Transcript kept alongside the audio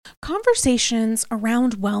conversations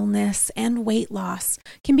around wellness and weight loss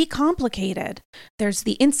can be complicated. There's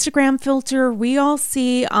the Instagram filter we all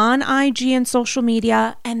see on IG and social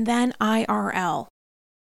media, and then IRL.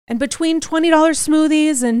 And between $20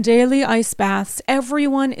 smoothies and daily ice baths,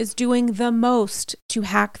 everyone is doing the most to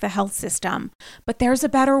hack the health system. But there's a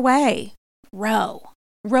better way. Ro.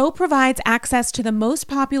 Ro provides access to the most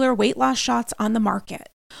popular weight loss shots on the market.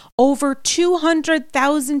 Over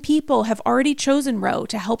 200,000 people have already chosen Ro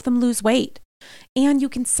to help them lose weight. And you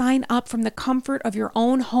can sign up from the comfort of your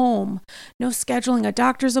own home. No scheduling a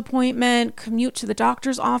doctor's appointment, commute to the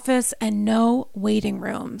doctor's office, and no waiting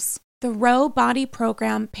rooms. The Ro Body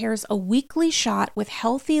Program pairs a weekly shot with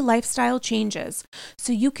healthy lifestyle changes,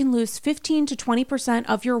 so you can lose 15 to 20%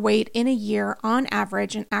 of your weight in a year on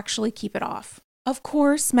average and actually keep it off. Of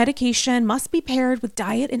course, medication must be paired with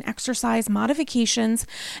diet and exercise modifications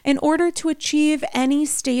in order to achieve any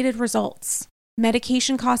stated results.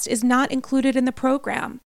 Medication cost is not included in the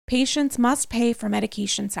program. Patients must pay for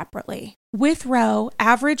medication separately. With Ro,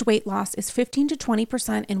 average weight loss is 15 to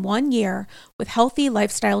 20% in 1 year with healthy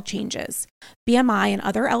lifestyle changes. BMI and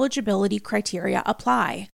other eligibility criteria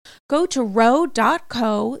apply. Go to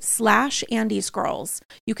ro.co/AndyScrolls.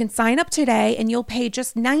 You can sign up today and you'll pay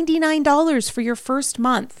just $99 for your first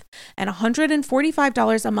month and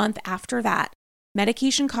 $145 a month after that.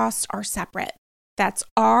 Medication costs are separate. That's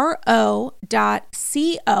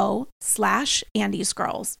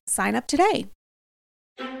ro.co/AndyScrolls. Sign up today.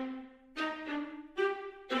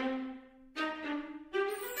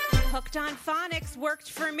 Hooked on Phonics worked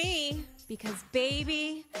for me because,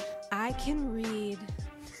 baby, I can read.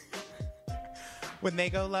 When they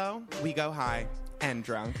go low, we go high and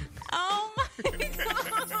drunk. Oh my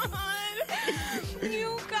God.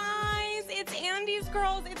 You guys, it's Andy's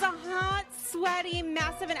Girls. It's a hot, sweaty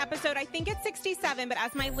mess of an episode. I think it's 67, but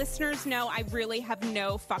as my listeners know, I really have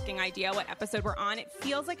no fucking idea what episode we're on. It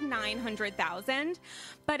feels like 900,000,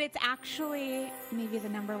 but it's actually maybe the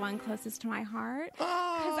number one closest to my heart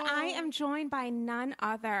because I am joined by none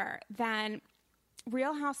other than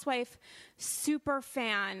Real Housewife super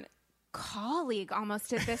fan, colleague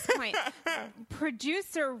almost at this point,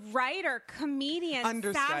 producer, writer, comedian,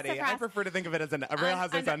 understudy. sassafras. I prefer to think of it as a Real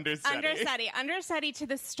Housewives understudy. Understudy to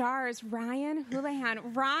the stars, Ryan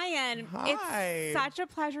Houlihan. Ryan, Hi. It's such a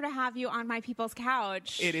pleasure to have you on My People's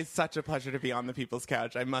Couch. It is such a pleasure to be on the People's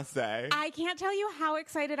Couch, I must say. I can't tell you how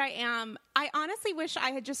excited I am. I honestly wish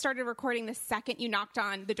I had just started recording the second you knocked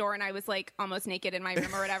on the door and I was like almost naked in my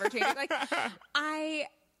room or whatever. I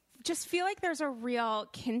just feel like there's a real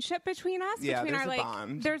kinship between us. Yeah, between there's our, a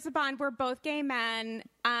bond. There's a bond. We're both gay men.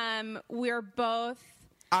 We're both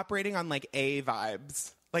operating on like A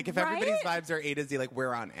vibes. Like if everybody's vibes are A to Z, like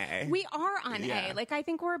we're on A. We are on A. Like I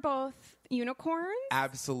think we're both unicorns.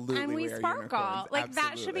 Absolutely. And we sparkle. Like Absolutely.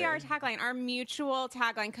 that should be our tagline, our mutual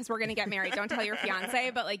tagline, because we're going to get married. Don't tell your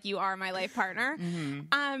fiance, but like you are my life partner.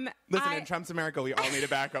 Mm-hmm. Listen, in Trump's America, we all need a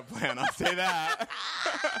backup plan. I'll say that.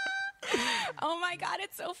 Oh my God,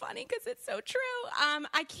 it's so funny because it's so true.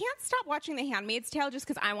 I can't stop watching The Handmaid's Tale just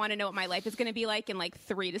because I want to know what my life is going to be like in like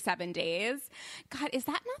 3 to 7 days. God, is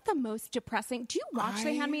that not the most depressing? Do you watch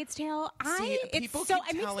The Handmaid's Tale? It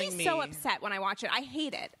makes me so upset when I watch it. I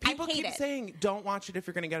hate it. People keep saying don't watch it if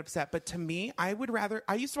you're going to get upset, but to me, I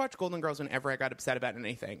used to watch Golden Girls whenever I got upset about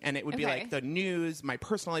anything, and it would be like the news, my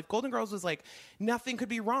personal life. Golden Girls was like nothing could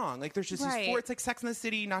be wrong. Like there's just these it's like Sex and the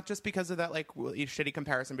City, not just because of that like shitty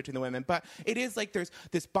comparison between the women, but it is like there's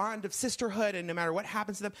this bond of sisterhood, and no matter what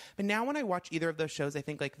happens to them. But now when I watch either of those shows, I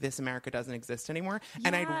think like This America doesn't exist anymore,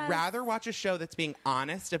 and I'd rather watch a show that's being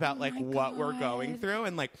honest about what we're going through.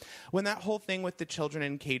 And like when that whole thing with the children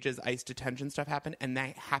in cages, ICE detention stuff happened, and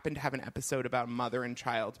they happened to have an episode about mother and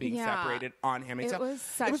child being separated on Handmaid's Tale.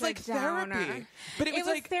 It was like downer. Therapy, but it was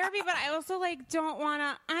like therapy. But I also like don't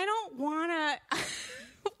wanna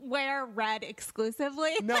wear red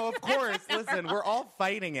exclusively. No, of course. Listen, we're all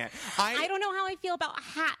fighting it. I don't know how I feel about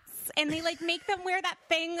hats. And they like make them wear that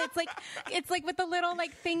thing. It's like with the little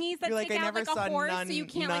like thingies that stick out like a horse, so you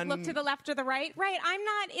can't like look to the left or the right. Right. I'm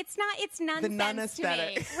not. It's not. It's nonsense. The nun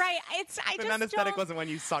aesthetic. To me. Right. The nun aesthetic wasn't one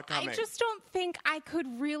you saw coming. I just don't think I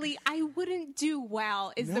could really. I wouldn't do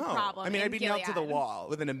well. Is the problem? I mean, I'd be nailed to the wall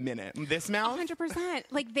within a minute. This mouth, 100%.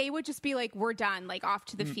 Like they would just be like, "We're done." Like off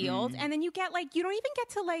to the field, and then you get like you don't even get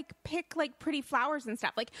to like pick like pretty flowers and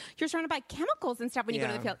stuff. Like you're surrounded by chemicals and stuff when you go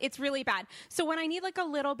to the field. It's really bad. So when I need like a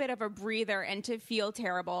little bit of a breather and to feel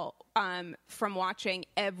terrible, from watching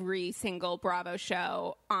every single Bravo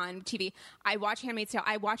show on TV. I watch Handmaid's Tale.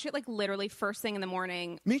 I watch it like literally first thing in the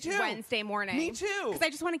morning. Me too. Wednesday morning. Me too. Because I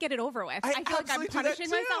just want to get it over with. I feel like I'm punishing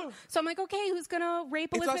myself. So I'm like, okay, who's gonna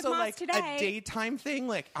rape Elizabeth Moss like today? It's also like a daytime thing.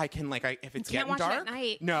 Like I can if it's getting watch dark. It at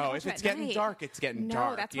night. No, if it's getting dark, it's getting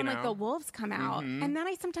dark. No, that's when like the wolves come out. And then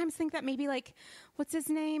I sometimes think that maybe like, what's his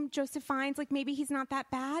name? Joseph Fiennes. Like maybe he's not that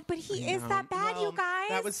bad, but he is that bad, you guys.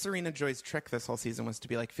 That was Serena Joy's trick this whole season, was to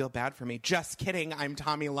be like, feel bad for me. Just kidding. I'm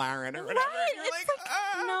Tommy Lahren or whatever. Right. You're like,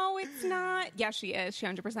 no, it's not. Yeah, she is. She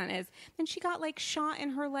 100% is. Then she got like shot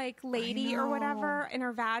in her like lady or whatever, in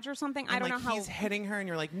her vag or something. And I don't know how. He's hitting her and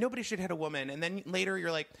you're like, nobody should hit a woman. And then later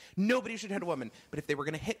you're like, nobody should hit a woman. But if they were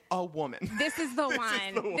going to hit a woman. This is the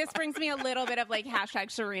one. This brings me a little bit of like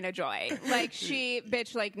hashtag Serena Joy. Like she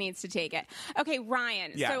bitch like needs to take it. Okay,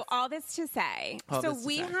 Ryan. Yes. So all this to say.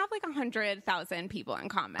 We have like 100,000 people in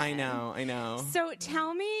comment. I know. So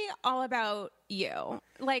tell me all about you.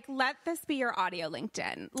 Like, let this be your audio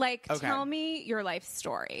LinkedIn. Like, tell me your life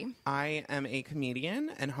story. I am a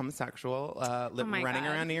comedian and homosexual, running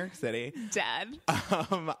around New York City. Dead.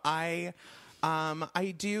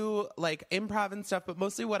 I do like improv and stuff, but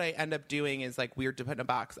mostly what I end up doing is like weird to put in a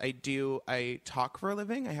box. I talk for a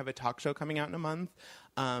living. I have a talk show coming out in a month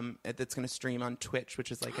that's going to stream on Twitch,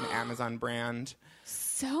 which is like an Amazon brand.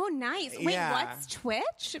 So nice. Wait, what's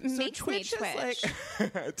Twitch?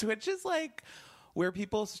 Twitch is like where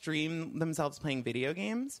people stream themselves playing video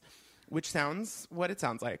games, which sounds what it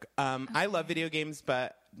sounds like. I love video games,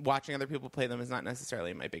 but watching other people play them is not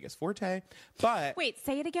necessarily my biggest forte. But wait,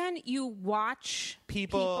 say it again. You watch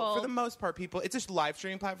people for the most part. It's a live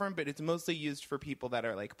streaming platform, but it's mostly used for people that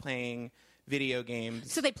are like playing video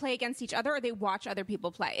games. So they play against each other, or they watch other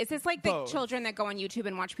people play? Is this like the children that go on YouTube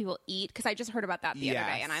and watch people eat? Because I just heard about that the other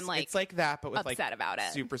day, and I'm like, it's like that, but with upset about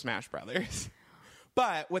it. Super Smash Brothers.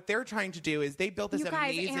 But what they're trying to do is they built this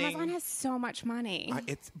amazing. Amazon has so much money.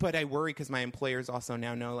 But I worry because my employers also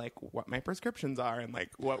now know like what my prescriptions are and like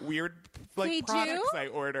what weird like products I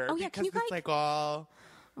order. Oh yeah, because it's like all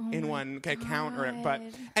in one account. But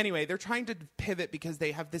anyway, they're trying to pivot because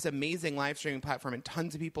they have this amazing live streaming platform and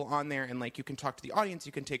tons of people on there, and like you can talk to the audience,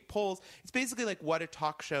 you can take polls. It's basically like what a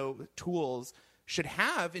talk show tools should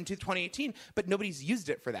have into 2018, but nobody's used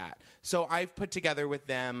it for that. So I've put together with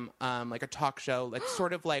them like a talk show, like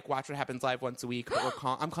sort of like Watch What Happens Live once a week, but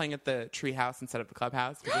I'm calling it the Treehouse instead of the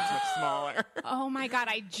Clubhouse because it's much smaller. Oh my God,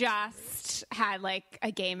 I just had like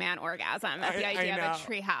a gay man orgasm at the idea of a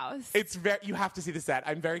treehouse. It's you have to see the set.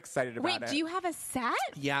 I'm very excited about it. Wait, do you have a set?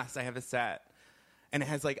 Yes, I have a set. And it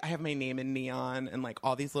has like, I have my name in neon and like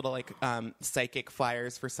all these little like psychic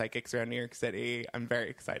flyers for psychics around New York City. I'm very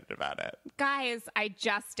excited about it. Guys, I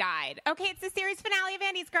just died. Okay, it's the series finale of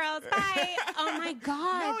Andy's Girls. Bye. Oh my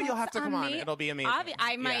God. No, you'll have to come on. It'll be amazing.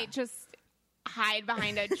 I might just hide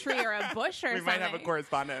behind a tree or a bush or something. We might have a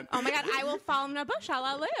correspondent. Oh my God, I will fall in a bush a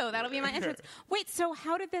la Lou. That'll be my entrance. Wait, so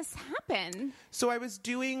how did this happen? So I was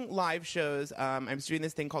doing live shows. I was doing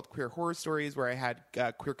this thing called Queer Horror Stories where I had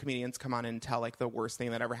queer comedians come on and tell like the worst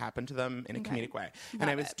thing that ever happened to them in a comedic way. And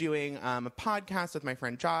I was doing a podcast with my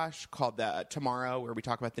friend Josh called Tomorrow where we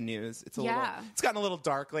talk about the news. It's gotten a little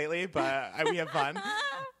dark lately, but we have fun.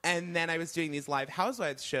 And then I was doing these live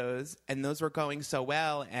Housewives shows and those were going so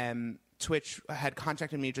well, and Twitch had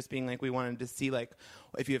contacted me just being like, we wanted to see like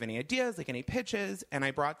if you have any ideas, like any pitches. And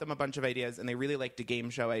I brought them a bunch of ideas and they really liked a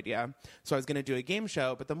game show idea. So I was going to do a game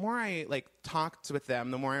show. But the more I like talked with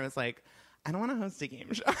them, the more I was like, I don't want to host a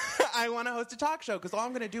game show. I want to host a talk show because all I'm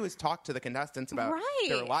going to do is talk to the contestants about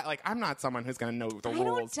their life. Like, I'm not someone who's going to know the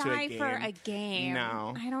rules to a game. I don't die for a game.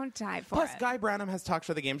 No. I don't die for Plus, it. Guy Branum has Talk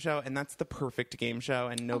Show the Game Show, and that's the perfect game show,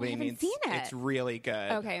 and nobody needs seen it. It's really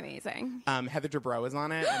good. Okay, amazing. Heather Dubrow was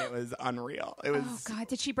on it, and it was unreal. It was. Oh, God.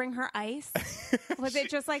 Did she bring her ice? Was it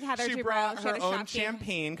just like Heather Dubrow? She brought her own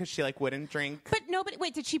champagne because she like wouldn't drink. But nobody.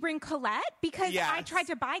 Wait, did she bring Colette? Because I tried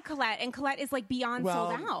to buy Colette, and Colette is like beyond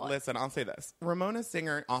sold out. Listen, I'll say this. Ramona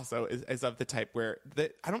Singer also is of the type where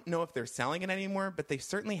I don't know if they're selling it anymore, but they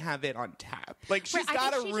certainly have it on tap. Like she's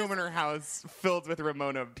got a room in her house filled with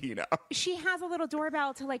Ramona Pinot. She has a little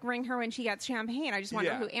doorbell to like ring her when she gets champagne. I just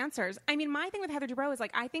wonder who answers. I mean, my thing with Heather Dubrow is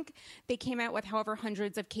like I think they came out with however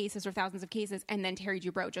hundreds of cases or thousands of cases, and then Terry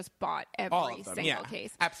Dubrow just bought every single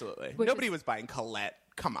case. Absolutely. Nobody was buying Colette.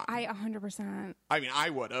 Come on. I 100%. I mean, I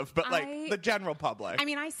would have, but like the general public. I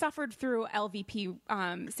mean, I suffered through LVP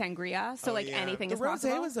sangria, so anything is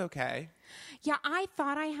possible. The rosé was okay. Yeah, I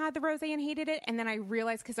thought I had the rosé and hated it, and then I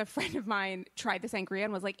realized because a friend of mine tried the sangria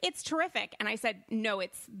and was like, "It's terrific," and I said, "No,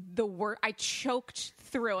 it's the worst." I choked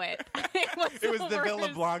through it. It was the Villa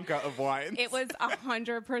Blanca of wine. It was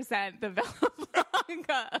 100% the Villa Blanca.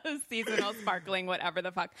 seasonal sparkling, whatever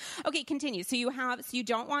the fuck. Okay, continue. So you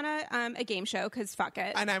don't want a game show because fuck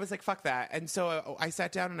it. And I was like, fuck that. And so I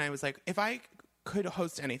sat down and I was like, if I could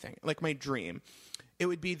host anything, like my dream, it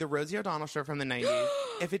would be the Rosie O'Donnell show from the 90s.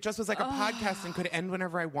 If it just was like a podcast and could end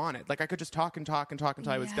whenever I wanted. Like I could just talk until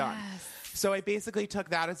I was done. So I basically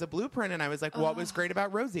took that as a blueprint and I was like, what was great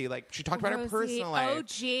about Rosie? Like she talked about her personal life. Oh,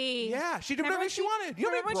 gee. Yeah, she did whatever she wanted. You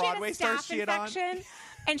know how many Broadway stars she had on?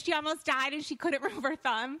 And she almost died and she couldn't remove her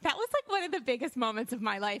thumb. That was like one of the biggest moments of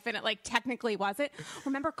my life, and it like technically wasn't.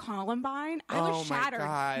 Remember Columbine? I was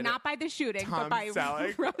shattered, not by the shooting, but by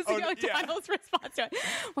Rosie O'Donnell's response to it.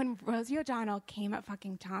 When Rosie O'Donnell came at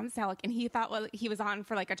fucking Tom Selleck and he thought he was on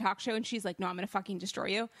for like a talk show and she's like, no, I'm going to fucking destroy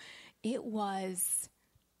you. It was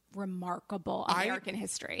remarkable American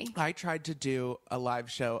history. I tried to do a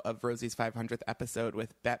live show of Rosie's 500th episode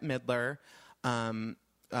with Bette Midler,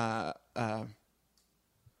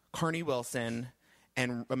 Carney Wilson,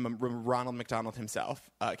 and Ronald McDonald himself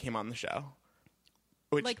came on the show.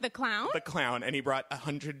 Like the clown? The clown. And he brought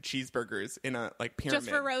 100 cheeseburgers in a like pyramid. Just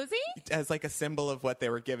for Rosie? As like a symbol of what they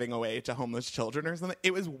were giving away to homeless children or something.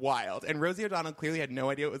 It was wild. And Rosie O'Donnell clearly had no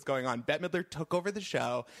idea what was going on. Bette Midler took over the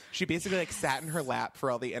show. She basically like sat in her lap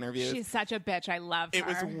for all the interviews. She's such a bitch. I love her. It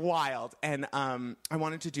was wild. And I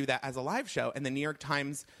wanted to do that as a live show. And the New York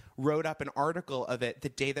Times wrote up an article of it the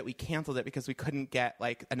day that we canceled it because we couldn't get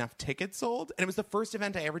like enough tickets sold. And it was the first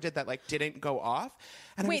event I ever did that like didn't go off.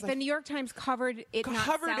 And wait, the New York Times covered it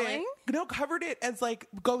not selling? Covered it as like,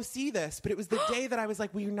 go see this. But it was the day that I was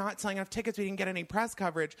like, we're not selling enough tickets. We didn't get any press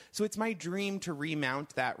coverage. So it's my dream to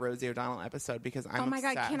remount that Rosie O'Donnell episode because I'm my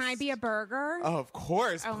obsessed. God, can I be a burger? Oh, of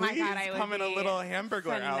course. Oh please, my God, I would come in a little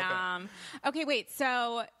hamburger outfit. Okay, wait,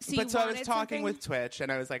 so I was talking with Twitch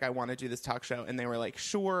and I was like, I want to do this talk show. And they were like,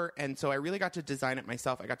 sure. And so I really got to design it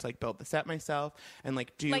myself. I got to like build the set myself and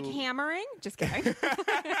like do like hammering. Just kidding.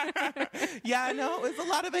 Yeah, no, it was a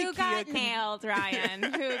lot of Who got nailed, Ryan?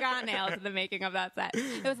 Who got nailed in the making of that set?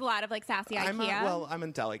 It was a lot of like sassy IKEA. I'm a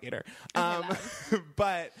delegator,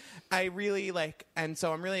 but I really like, and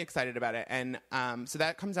so I'm really excited about it. And so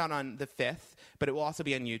that comes out on the 5th, but it will also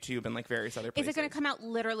be on YouTube and like various other places. Is it going to come out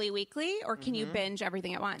literally weekly, or can you binge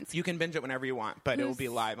everything at once? You can binge it whenever you want, but it will be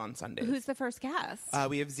live on Sundays. Who's the first guest?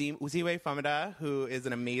 We have Ziwe Fumada, who is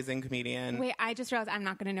an amazing comedian. Wait, I just realized I'm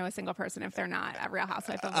not going to know a single person if they're not a Real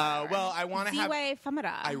Housewife of well, I want to have Ziwe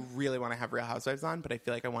Fumada. I really want to have Real Housewives on, but I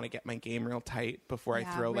feel like I want to get my game real tight before I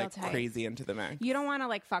throw like crazy into the mix. You don't want to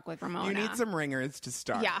like fuck with Ramona. You need some ringers to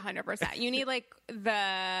start. Yeah, 100%. You need like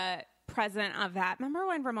the president of that. Remember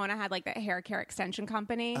when Ramona had like that hair care extension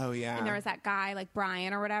company? Oh yeah. And there was that guy like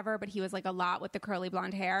Brian or whatever, but he was like a lot with the curly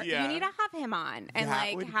blonde hair. Yeah. You need to have him on and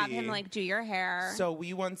like have him like do your hair. So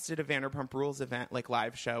we once did a Vanderpump Rules event, like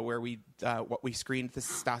live show, where we screened the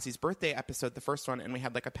Stassi's birthday episode, the first one, and we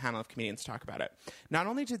had like a panel of comedians talk about it. Not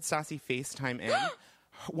only did Stassi FaceTime in.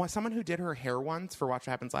 Someone who did her hair once for Watch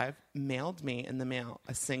What Happens Live mailed me in the mail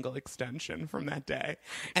a single extension from that day.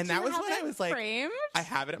 And that was when I was like, framed? I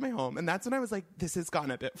have it at my home. And that's when I was like, this has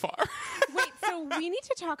gone a bit far. Wait, so we need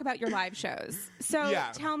to talk about your live shows. So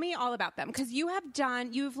tell me all about them. Because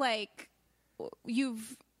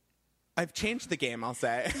I've changed the game, I'll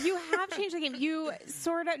say. You have changed the game. You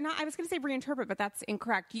sort of, I was going to say reinterpret, but that's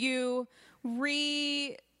incorrect. You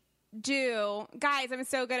guys, I'm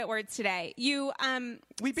so good at words today.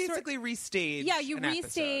 We basically restage. Yeah, you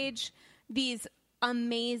restage these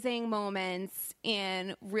amazing moments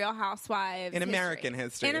in Real Housewives in American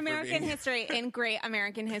history. In American history, in great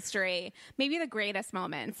American history. Maybe the greatest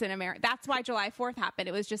moments in America. That's why July 4th happened.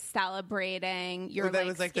 It was just celebrating your that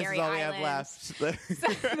was like, this is all we have left. So, this is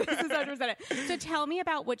 100% it. So tell me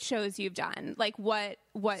about what shows you've done. Like what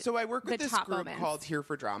So I work with this group moments. called Here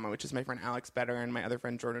for Drama, which is my friend Alex Better and my other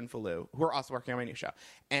friend Jordan Falou, who are also working on my new show.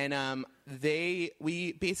 And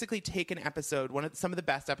we basically take an episode, some of the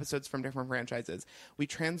best episodes from different franchises. We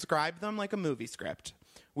transcribe them like a movie script.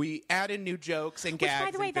 We add in new jokes and gags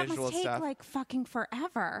by the way, and visual that must stuff. take like fucking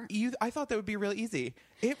forever. I thought that would be real easy.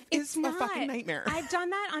 It's a fucking nightmare. I've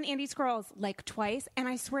done that on Andy Scrolls like twice, and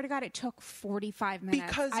I swear to God, it took 45 minutes.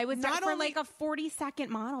 Because I was not for like a 40-second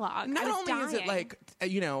monologue. Not only dying. is it like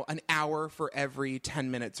an hour for every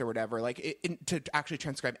 10 minutes or whatever, like to actually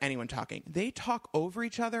transcribe anyone talking, they talk over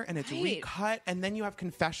each other and it's recut, and then you have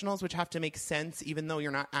confessionals which have to make sense even though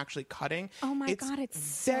you're not actually cutting. Oh my God,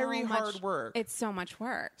 it's very hard work. It's so much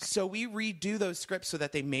work. So we redo those scripts so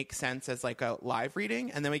that they make sense as like a live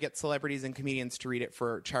reading, and then we get celebrities and comedians to read it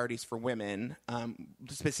for Charities for Women,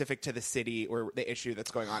 specific to the city or the issue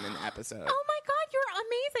that's going on in the episode. Oh my God, you're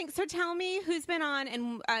amazing. So tell me who's been on,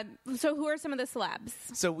 and so who are some of the celebs?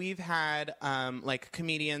 So we've had like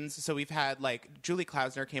comedians. So we've had like Julie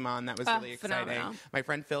Klausner came on. That was really exciting. Phenomenal. My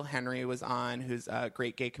friend Phil Henry was on, who's a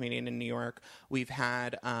great gay comedian in New York. We've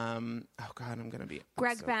had Greg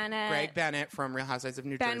Bennett from Real Housewives of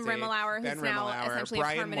New Jersey. Ben Rimmelauer, who's now essentially a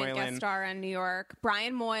permanent guest star in New York.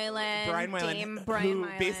 Brian Moylan, Dame Brian who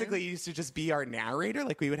Moylan. basically used to just be our narrator.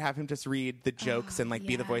 Like we would have him just read the jokes and like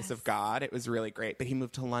be the voice of God. It was really great. But he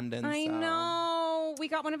moved to London. I know. We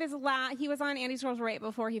got one of his he was on Andy's Girls right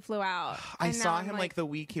before he flew out. I saw him like the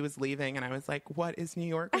week he was leaving, and I was like, "What is New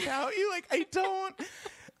York without you?" Like, I don't.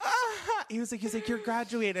 He was like, "You're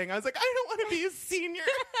graduating." I was like, "I don't want to be a senior."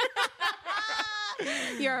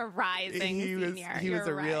 You're a rising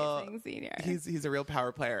senior. He's a real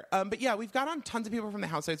power player. But yeah, we've got on tons of people from the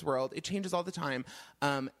Housewives world. It changes all the time,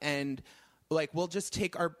 and. Like, we'll just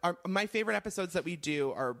take my favorite episodes that we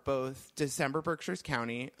do are both December Berkshires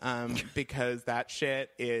County, because that shit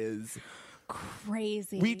is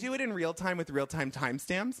crazy. We do it in real time with real time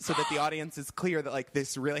timestamps so that the audience is clear that like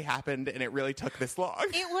this really happened and it really took this long.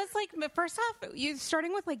 It was like, first off, you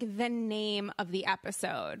starting with like the name of the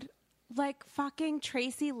episode, like fucking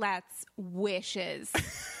Tracy Letts wishes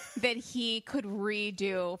that he could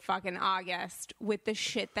redo fucking August with the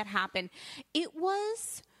shit that happened. It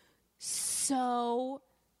was so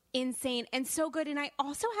insane and so good. And I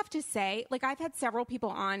also have to say, like, I've had several people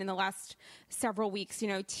on in the last several weeks, you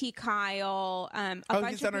know, T. Kyle.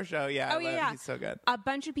 He's on our show. Yeah. He's so good. A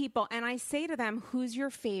bunch of people. And I say to them, who's your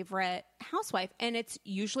favorite housewife? And it's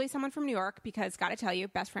usually someone from New York because, gotta tell you,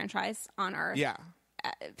 best franchise on earth. Yeah.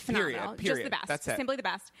 Phenomenal. Period. Just the best. That's it. Simply the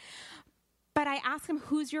best. But I asked him,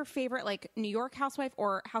 who's your favorite, like, New York housewife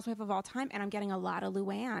or housewife of all time? And I'm getting a lot of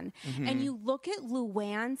Luann. Mm-hmm. And you look at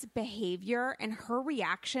Luann's behavior and her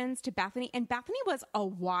reactions to Bethany. And Bethany was a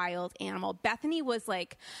wild animal. Bethany was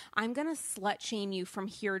like, I'm going to slut shame you from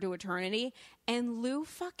here to eternity. And Lou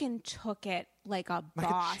fucking took it like a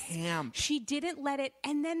boss. Like a champ. She didn't let it.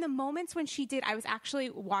 And then the moments when she did, I was actually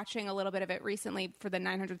watching a little bit of it recently for the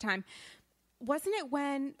 900th time. Was that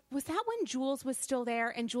when Jules was still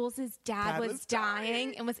there and Jules's dad was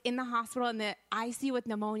dying and was in the hospital in the ICU with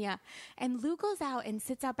pneumonia? And Lou goes out and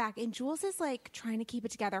sits out back and Jules is like trying to keep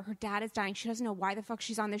it together. Her dad is dying. She doesn't know why the fuck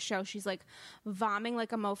she's on this show. She's like vomiting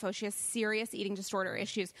like a mofo. She has serious eating disorder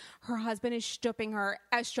issues. Her husband is stripping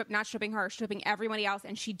everybody else,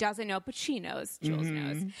 and she doesn't know, but she knows. Jules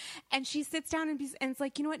knows. And she sits down and it's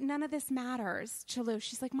like, you know what? None of this matters to Lou.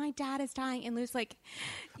 She's like, my dad is dying. And Lou's like,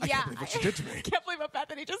 yeah. I can't believe what she did to me. I can't believe what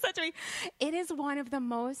Bethany just said to me. It is one of the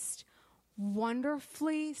most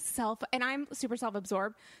wonderfully and I'm super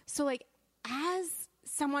self-absorbed. So like, as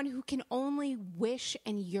someone who can only wish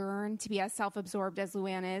and yearn to be as self-absorbed as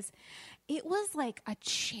Luann is, it was like a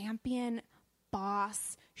champion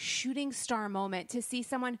boss shooting star moment to see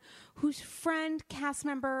someone whose friend, cast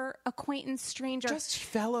member, acquaintance, stranger, just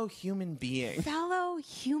fellow human being, fellow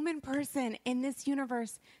human person in this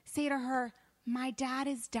universe say to her, my dad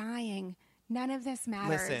is dying. None of this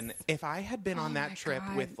matters. Listen, if I had been on that trip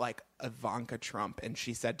with like Ivanka Trump and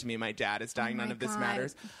she said to me, my dad is dying, none of this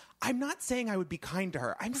matters, I'm not saying I would be kind to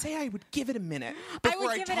her. I'm saying I would give it a minute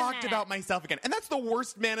before I talked about myself again. And that's the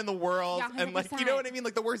worst man in the world. Yeah, and like, you know what I mean?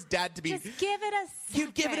 Like the worst dad to be. Just give it a second.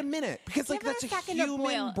 You'd give it a minute because like that's a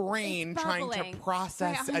human brain trying to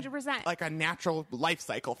process like a natural life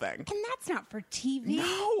cycle thing. And that's not for TV.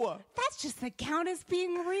 No. That's just the Countess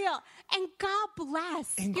being real. And God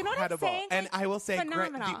bless. Incredible. You know what I'm saying? And I will say,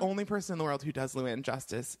 the only person in the world who does Luann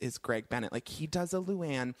justice is Greg Bennett. Like he does a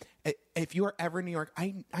Luann. If you are ever in New York,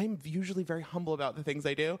 I'm usually very humble about the things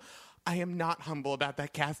I do. I am not humble about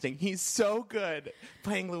that casting. He's so good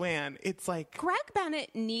playing Luann. It's like Greg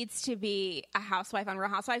Bennett needs to be a housewife on Real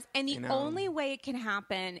Housewives, and the only way it can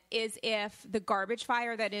happen is if the garbage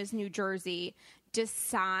fire that is New Jersey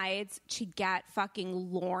decides to get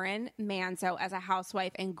fucking Lauren Manzo as a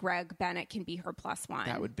housewife and Greg Bennett can be her plus one.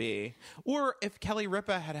 That would be. Or if Kelly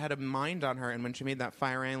Ripa had a mind on her and when she made that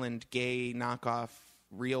Fire Island gay knockoff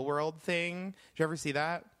Real World thing. Did you ever see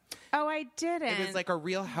that? Oh, I didn't. It was like a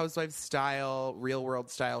Real Housewives style, Real World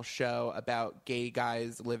style show about gay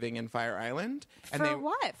guys living in Fire Island. And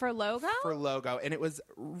what? For Logo? For Logo. And it was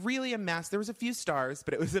really a mess. There was a few stars,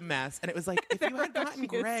 but it was a mess. And it was like, if you had gotten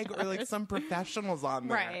Greg or like some professionals on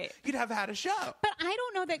there, you'd have had a show. But I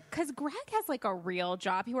don't know that, because Greg has like a real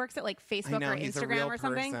job. He works at like Facebook or Instagram or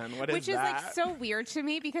something. Which is like so weird to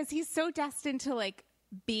me because he's so destined to like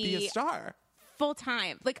be a star. full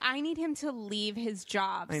time. Like, I need him to leave his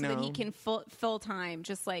job so that he can full time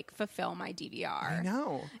just like fulfill my DVR. I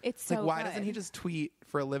know. It's so like, why good. doesn't he just tweet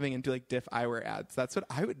for a living and do like Diff eyewear ads? That's what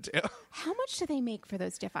I would do. How much do they make for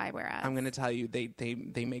those Diff eyewear ads? I'm going to tell you, they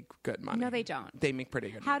make good money. No, they don't. They make pretty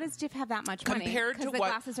good money. How does Diff have that much money? Compared to the what?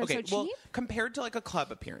 glasses are okay, so cheap? well, compared to like a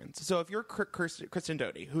club appearance. So if you're Kristen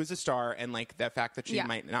Doty, who's a star, and like the fact that she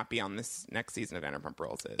might not be on this next season of Vanderpump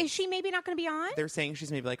Rules is she maybe not going to be on? They're saying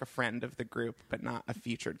she's maybe like a friend of the group, but not a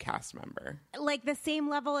featured cast member. Like the same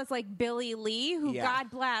level as like Billie Lee, who God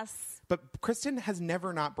bless. But Kristen has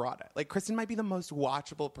never not brought it. Like Kristen might be the most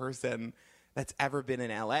watchable person that's ever been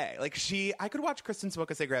in LA. Like I could watch Kristen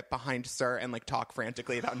smoke a cigarette behind Sir and like talk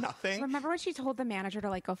frantically about nothing. Remember when she told the manager to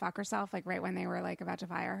like go fuck herself, like right when they were like about to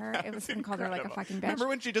fire her? It was called her like a fucking bitch. Remember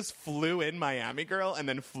when she just flew in Miami Girl and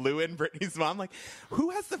then flew in Britney's mom? Like, who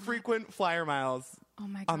has the frequent flyer miles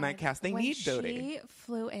on that cast? They need Doty. She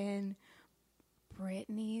flew in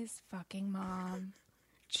Britney's fucking mom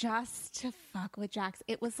just to fuck with Jax.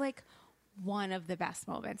 It was like one of the best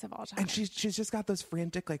moments of all time. And she's just got those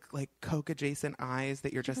frantic like coke adjacent eyes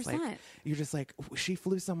that you're just 100%. like she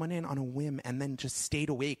flew someone in on a whim and then just stayed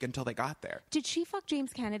awake until they got there. Did she fuck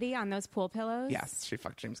James Kennedy on those pool pillows? Yes, she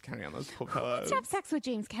fucked James Kennedy on those pool pillows. To have sex with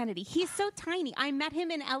James Kennedy. He's so tiny. I met him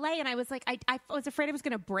in LA and I was like, I was afraid I was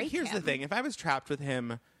going to break him. Here's the thing. If I was trapped with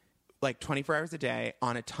him like 24 hours a day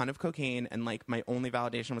on a ton of cocaine and like my only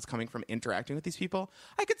validation was coming from interacting with these people,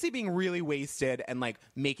 I could see being really wasted and like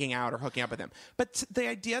making out or hooking up with him. But the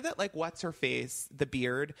idea that like what's her face, the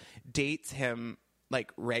beard, dates him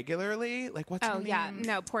like regularly, like what's her name? Oh yeah,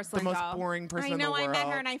 no, porcelain the most doll. boring person I know. in the world. I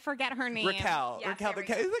met her and I forget her name. Raquel. Yes,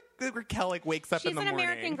 Raquel like wakes up in the morning. She's an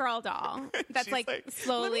American Girl doll that's like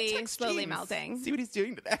slowly James, melting. See what he's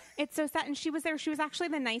doing today. It's so sad. And she was there. She was actually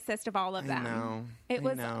the nicest of all of them. I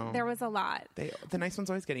know. There was a lot. The nice ones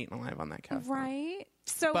always get eaten alive on that cast, right?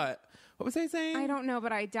 So, but what was I saying? I don't know,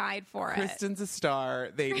 but I died for Kristen's a star.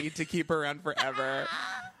 They need to keep her around forever.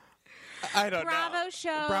 I don't know.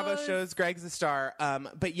 Bravo shows. Greg's a star.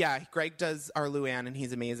 But yeah, Greg does our Luann and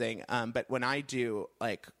he's amazing. But when I do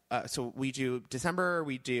like, so we do December,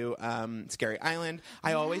 we do Scary Island.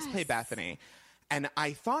 I always play Bethany. And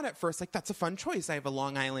I thought at first, like, that's a fun choice. I have a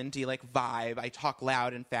Long Island-y like vibe. I talk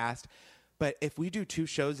loud and fast. But if we do 2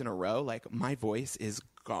 shows in a row, like my voice is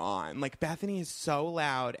gone. Like Bethany is so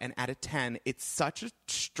loud, and at a 10, it's such a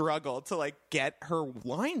struggle to like get her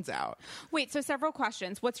lines out. Wait, so several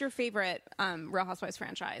questions. What's your favorite Real Housewives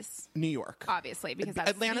franchise? New York, obviously, because that's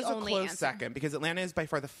Atlanta's the only a close answer. second, because Atlanta is by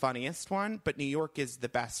far the funniest one, but New York is the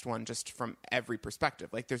best one just from every perspective.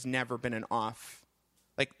 Like there's never been an off.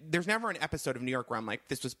 Like, there's never an episode of New York where I'm like,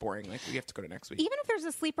 this was boring. Like, we have to go to next week. Even if there's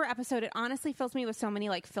a sleeper episode, it honestly fills me with so many,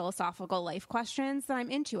 like, philosophical life questions that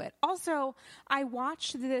I'm into it. Also, I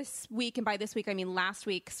watched this week, and by this week, I mean last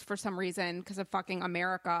week, for some reason, because of fucking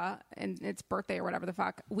America and its birthday or whatever the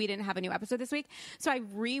fuck, we didn't have a new episode this week. So I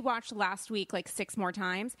rewatched last week, like, 6 more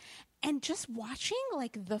times. And just watching,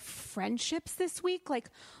 like, the friendships this week, like,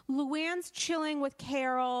 Luann's chilling with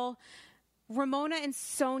Carol. Ramona and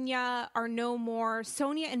Sonia are no more.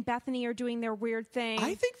 Sonia and Bethany are doing their weird thing.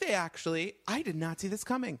 I think they actually, I did not see this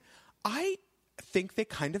coming. I think they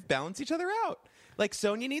kind of balance each other out. Like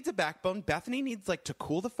Sonia needs a backbone. Bethany needs like to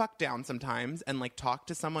cool the fuck down sometimes and like talk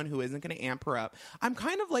to someone who isn't going to amp her up. I'm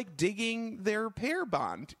kind of like digging their pair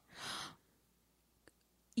bond.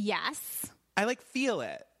 Yes. I like feel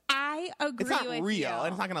it. I agree with you. It's not real.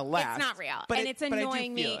 It's not going to last. It's not real. But and it's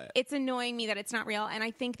annoying me. It. It's annoying me that it's not real. And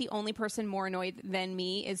I think the only person more annoyed than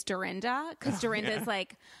me is Dorinda. Because Dorinda is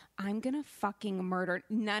like, I'm going to fucking murder.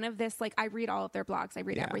 None of this. Like, I read all of their blogs. I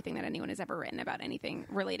read everything that anyone has ever written about anything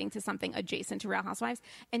relating to something adjacent to Real Housewives.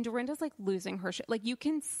 And Dorinda's like losing her shit. Like, you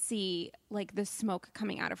can see like the smoke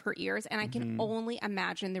coming out of her ears. And I can only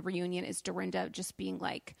imagine the reunion is Dorinda just being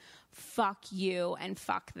like, fuck you and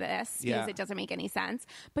fuck this, because it doesn't make any sense.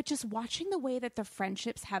 But just watching the way that the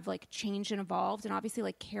friendships have like changed and evolved, and obviously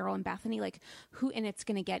like Carol and Bethany, like and it's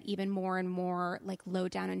going to get even more and more like low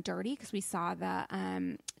down and dirty, because we saw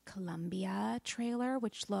the Columbia trailer,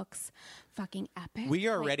 which looks fucking epic. We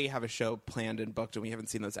already have a show planned and booked, and we haven't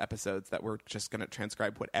seen those episodes that we're just going to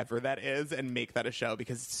transcribe whatever that is and make that a show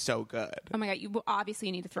because it's so good. Oh my God.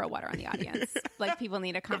 You need to throw water on the audience. Like, people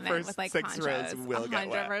need to comment with like 6 rows will get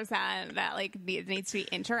wet. 100%. That like it needs to be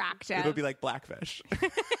interactive. It'll be like Blackfish.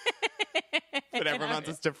 But everyone wants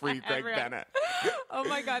us to free Greg Bennett. Oh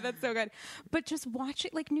my God, that's so good. But just watch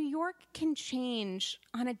it. Like, New York can change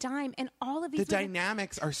on a dime, and all of these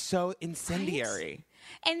dynamics are so incendiary. Right?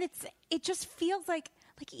 And it just feels like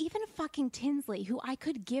even fucking Tinsley, who I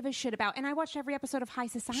could give a shit about, and I watched every episode of High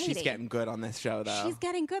Society. She's getting good on this show, though. She's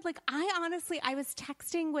getting good. Like, I was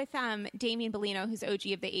texting with Damien Bellino, who's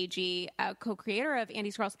OG of the AG, co-creator of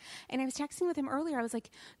Andy's Girls, and I was texting with him earlier. I was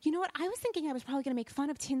like, you know what? I was thinking I was probably going to make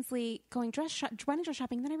fun of Tinsley going wedding dress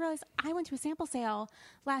shopping. Then I realized I went to a sample sale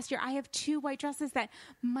last year. I have 2 white dresses that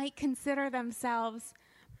might consider themselves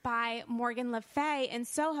by Morgan Le Fay in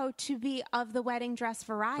Soho to be of the wedding dress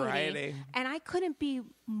variety. And I couldn't be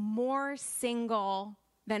more single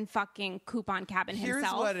than fucking Coupon Cabin himself.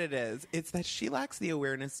 Here's what it is. It's that she lacks the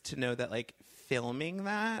awareness to know that, like, filming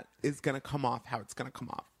that is going to come off how it's going to come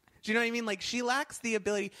off. Do you know what I mean? Like, she lacks the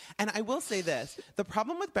ability. And I will say this. The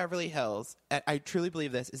problem with Beverly Hills, I truly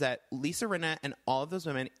believe this, is that Lisa Rinna and all of those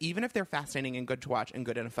women, even if they're fascinating and good to watch and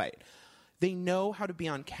good in a fight, they know how to be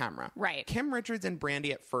on camera. Right. Kim Richards and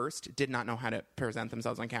Brandy at first did not know how to present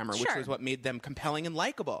themselves on camera, which was what made them compelling and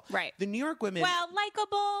likable. Right. The New York women... Well,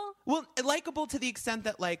 likable. Well, likable to the extent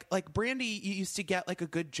that, like Brandy, you used to get, like, a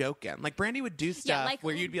good joke in. Like, Brandy would do stuff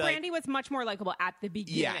where you'd be Brandy like... Brandy was much more likable at the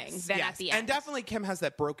beginning than at the end. And definitely Kim has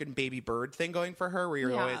that broken baby bird thing going for her where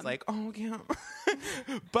you're always like, oh, yeah.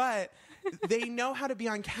 But... they know how to be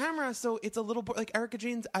on camera, so it's a little like Erika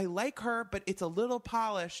Jayne's. I like her, but it's a little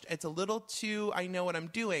polished. It's a little too. I know what I'm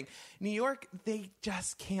doing. New York, they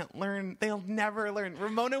just can't learn. They'll never learn.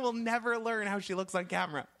 Ramona will never learn how she looks on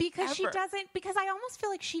camera because she doesn't. Because I almost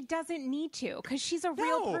feel like she doesn't need to. Because she's a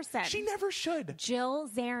real person. She never should. Jill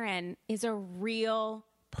Zarin is a real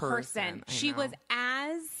person. She was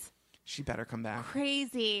as. She better come back.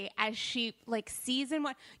 Crazy as she, like, season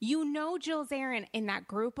 1. You know Jill Zarin in that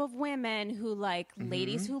group of women who, like,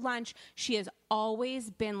 ladies who lunch. She has always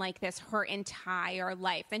been like this her entire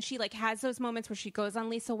life. Then she, like, has those moments where she goes on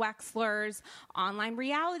Lisa Wexler's online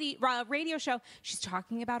radio show. She's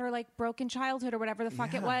talking about her, like, broken childhood or whatever the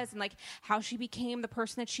fuck it was, and, like, how she became the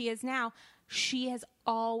person that she is now. She has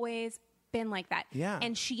always been like that. Yeah.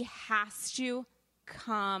 And she has to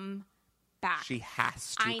come back. She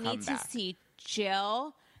has to I need to see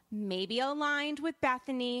Jill maybe aligned with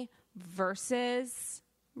Bethany versus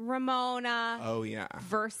Ramona. Oh, yeah.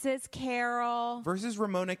 Versus Carol. Versus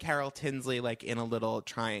Ramona, Carol, Tinsley, like, in a little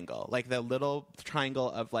triangle. Like, the little triangle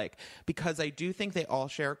of, like... Because I do think they all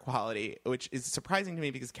share quality, which is surprising to me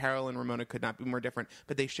because Carol and Ramona could not be more different.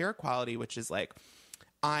 But they share quality, which is, like...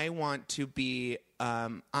 I want to be...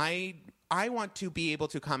 I want to be able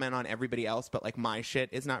to comment on everybody else, but, like, my shit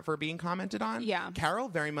is not for being commented on. Yeah. Carol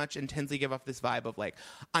very much and Tinsley give off this vibe of, like,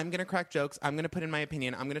 I'm going to crack jokes. I'm going to put in my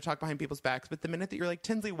opinion. I'm going to talk behind people's backs. But the minute that you're like,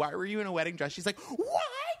 Tinsley, why were you in a wedding dress? She's like, why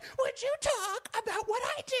would you talk about what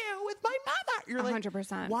I do with my mother? You're like,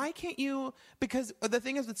 100%. Why can't you? Because the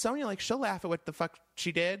thing is with Sonia, like, she'll laugh at what the fuck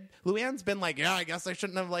she did. Luann's been like, yeah, I guess I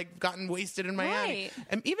shouldn't have, like, gotten wasted in Miami. Right.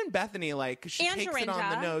 And even Bethany, like, she and takes Dorinda. it on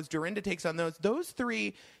the nose. Dorinda takes on those. Those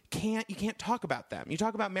three... you can't talk about them. You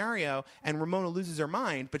talk about Mario and Ramona loses her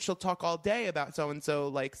mind, but she'll talk all day about so-and-so,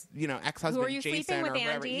 like, you know, ex-husband Who are you Jason sleeping with, or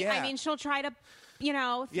whatever. Andy? Yeah. I mean, she'll try to,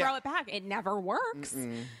 throw it back. It never works.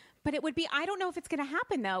 But it would be, I don't know if it's going to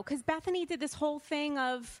happen, though, because Bethany did this whole thing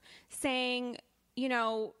of saying,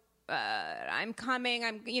 I'm coming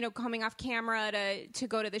off camera to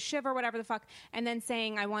go to the Shiv or whatever the fuck, and then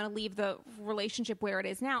saying I want to leave the relationship where it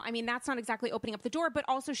is now. I mean, that's not exactly opening up the door, but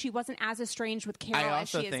also she wasn't as estranged with Carol as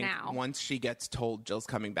she is now. Once she gets told Jill's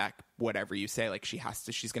coming back, whatever you say, like,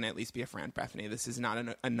 she's going to at least be a friend. Bethany, this is not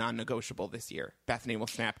a non-negotiable this year. Bethany will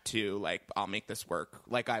snap to, like, I'll make this work.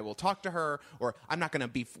 Like, I will talk to her, or I'm not going to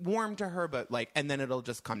be warm to her, but, like, and then it'll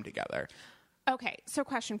just come together. Okay, so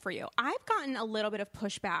question for you. I've gotten a little bit of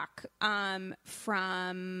pushback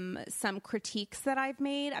from some critiques that I've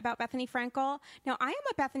made about Bethany Frankel. Now, I am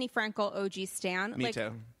a Bethany Frankel OG stan. Me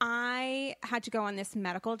too. I had to go on this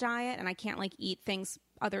medical diet, and I can't, like, eat things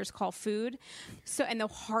others call food. So, and the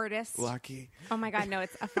hardest... Lucky. Oh, my God, no,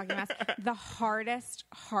 it's a fucking mess. The hardest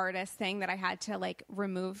thing that I had to, like,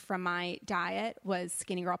 remove from my diet was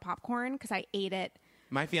Skinny Girl popcorn, because I ate it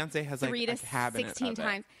my fiance has, like, 3 to 16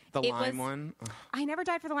 times. The lime one. Ugh. I never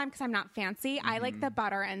died for the lime because I'm not fancy. I like the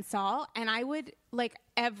butter and salt, and I would, like,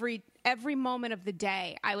 every moment of the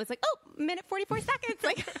day, I was like, oh, minute 44 seconds.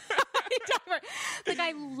 Like,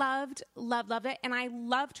 I loved it, and I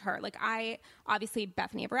loved her. Like, I obviously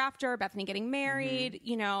Bethany Ever After, Bethany getting married,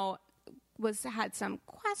 had some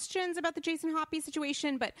questions about the Jason Hoppy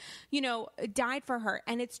situation, but, died for her.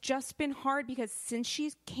 And it's just been hard because since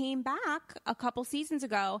she came back a couple seasons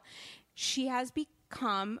ago, she has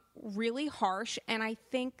become really harsh. And I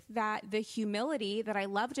think that the humility that I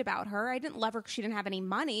loved about her, I didn't love her because she didn't have any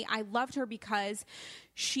money. I loved her because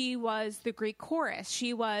she was the Greek chorus.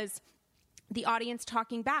 She was the audience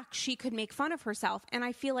talking back, she could make fun of herself. And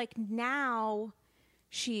I feel like now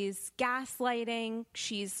she's gaslighting,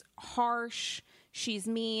 she's harsh, she's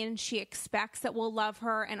mean, she expects that we'll love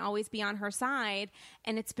her and always be on her side.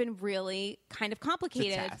 And it's been really kind of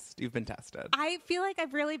complicated. It's a test. You've been tested. I feel like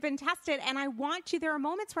I've really been tested, and I want to. There are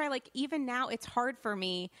moments where I like, even now it's hard for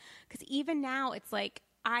me, because even now it's like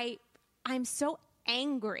I'm so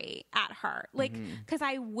angry at her. Like, because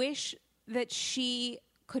I wish that she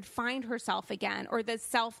could find herself again, or the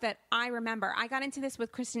self that I remember. I got into this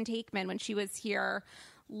with Kristen Taekman when she was here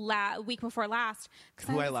week before last.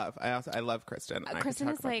 Who I love. I love Kristen. Kristen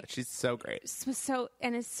is like, she's so great.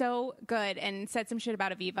 Is so good, and said some shit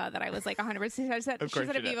about Aviva that I was like 100%. She said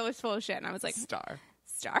Aviva was full of shit, and I was like, Star.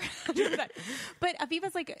 But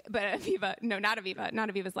Aviva's like, not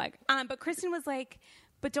Aviva's like, but Kristen was like,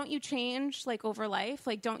 but don't you change like over life?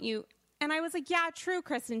 Like, don't you? And I was like, yeah, true,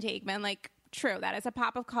 Kristen Taekman. Like, true. That is a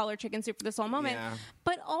pop of color chicken soup for the soul moment. Yeah.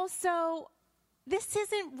 But also, this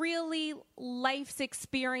isn't really life's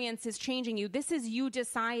experience is changing you. This is you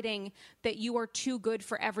deciding that you are too good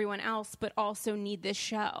for everyone else, but also need this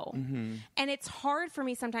show. Mm-hmm. And it's hard for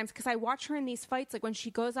me sometimes because I watch her in these fights, like when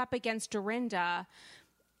she goes up against Dorinda,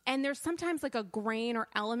 and there's sometimes like a grain or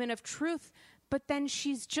element of truth, but then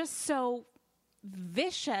she's just so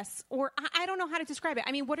vicious, or I don't know how to describe it.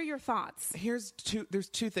 I mean, what are your thoughts? There's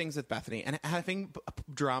two things with Bethany, and having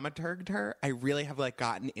dramaturged her, I really have like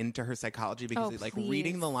gotten into her psychology because like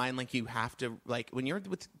reading the line, like you have to, like when you're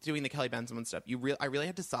doing the Kelly Benjamin stuff, I really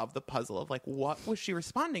had to solve the puzzle of like what was she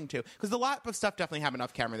responding to, because a lot of stuff definitely happened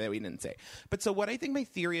off camera that we didn't say. But so what I think my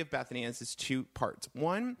theory of Bethany is two parts.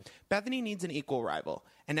 One, Bethany needs an equal rival.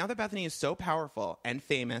 And now that Bethany is so powerful and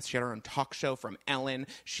famous, she had her own talk show from Ellen.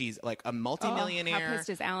 She's like a multimillionaire. How pissed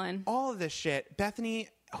is Ellen? All of this shit. Bethany,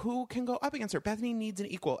 who can go up against her? Bethany needs an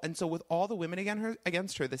equal. And so with all the women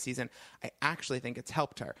against her this season, I actually think it's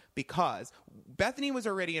helped her, because Bethany was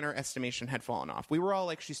already, in her estimation, had fallen off. We were all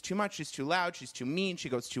like, she's too much, she's too loud, she's too mean, she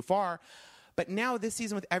goes too far. But now this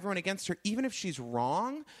season, with everyone against her, even if she's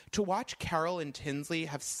wrong, to watch Carol and Tinsley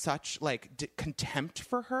have such like contempt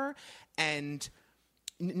for her, and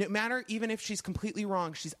no matter, even if she's completely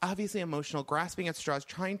wrong, she's obviously emotional, grasping at straws,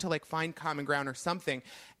 trying to like find common ground or something.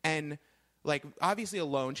 And like obviously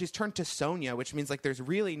alone, she's turned to Sonia, which means like there's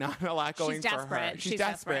really not a lot going for her. She's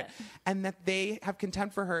desperate. And that they have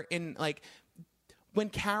contempt for her in like,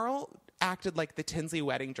 when Carol acted like the Tinsley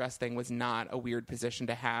wedding dress thing was not a weird position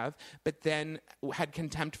to have, but then had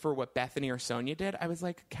contempt for what Bethany or Sonia did, I was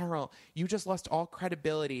like, Carol, you just lost all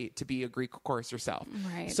credibility to be a Greek chorus yourself.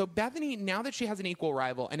 Right. So Bethany, now that she has an equal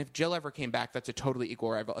rival, and if Jill ever came back, that's a totally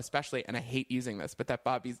equal rival, especially, and I hate using this, but that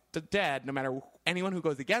Bobby's dead, no matter anyone who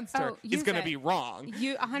goes against her is going to be wrong.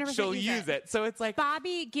 You 100% She'll use it. So it's like,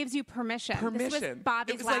 Bobby gives you permission. This was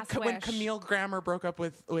Bobby's it was last like wish. when Camille Grammer broke up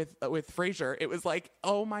with Frasier, it was like,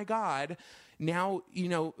 oh my God. Now, you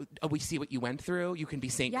know, we see what you went through. You can be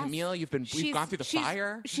Saint Camille. We've gone through the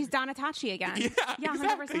fire. She's Donatachi again. Yeah,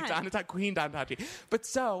 exactly. 100%. Queen Donatachi. But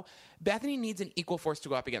so Bethany needs an equal force to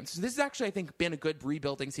go up against. So this has actually, I think, been a good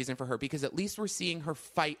rebuilding season for her, because at least we're seeing her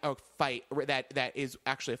fight that is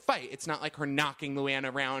actually a fight. It's not like her knocking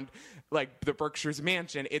Luann around like the Berkshire's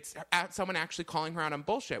mansion. It's someone actually calling her out on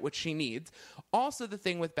bullshit, which she needs. Also, the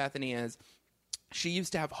thing with Bethany is, she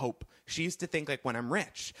used to have hope. She used to think like, when I'm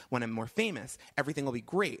rich, when I'm more famous, everything will be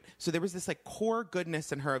great. So there was this like core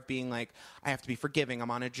goodness in her of being like, I have to be forgiving.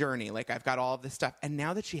 I'm on a journey. Like I've got all of this stuff. And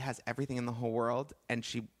now that she has everything in the whole world and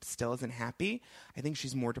she still isn't happy, I think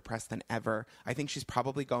she's more depressed than ever. I think she's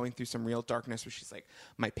probably going through some real darkness where she's like,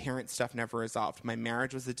 my parents' stuff never resolved. My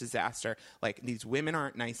marriage was a disaster. Like these women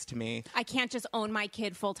aren't nice to me. I can't just own my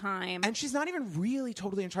kid full time. And she's not even really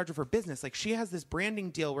totally in charge of her business. Like she has this branding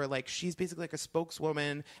deal where like she's basically like a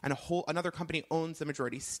spokeswoman, and another company owns the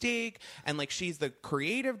majority stake, and like she's the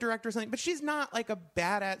creative director or something, but she's not like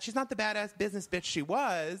she's not the badass business bitch she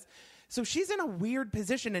was. So she's in a weird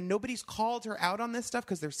position, and nobody's called her out on this stuff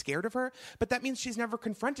because they're scared of her, but that means she's never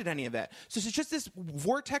confronted any of it. So it's just this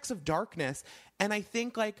vortex of darkness. And I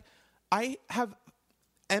think like I have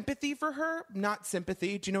empathy for her, not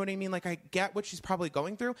sympathy. Do you know what I mean? Like I get what she's probably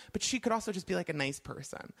going through, but she could also just be like a nice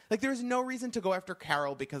person. Like there's no reason to go after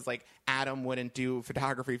Carol because like Adam wouldn't do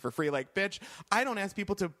photography for free. Like, bitch, I don't ask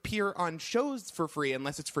people to appear on shows for free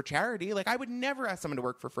unless it's for charity. Like I would never ask someone to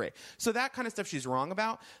work for free. So that kind of stuff she's wrong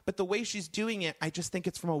about. But the way she's doing it, I just think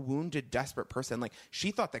it's from a wounded, desperate person. Like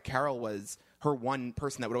she thought that Carol was her one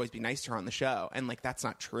person that would always be nice to her on the show. And like, that's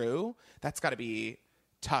not true. That's got to be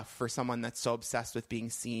tough for someone that's so obsessed with being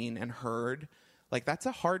seen and heard. Like, that's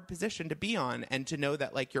a hard position to be on, and to know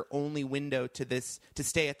that like your only window to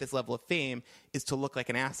stay at this level of fame is to look like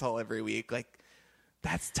an asshole every week. Like,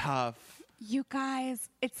 that's tough. You guys,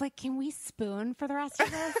 it's like, can we spoon for the rest of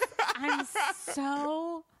this? I'm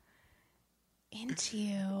so into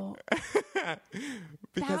you.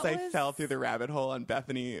 Because I fell through the rabbit hole on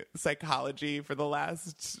Bethany psychology for the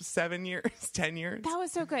last 7 years, 10 years. That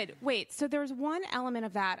was so good. Wait, so there's one element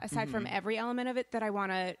of that, aside from every element of it, that I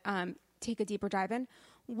want to take a deeper dive in.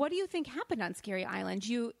 What do you think happened on Scary Island?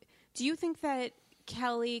 Do you think that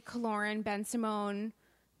Kelly, Kaloran, Ben Simone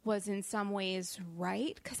was in some ways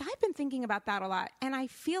right? Because I've been thinking about that a lot, and I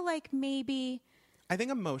feel like maybe... I think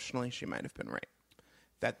emotionally she might have been right.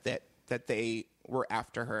 That they were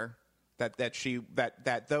after her.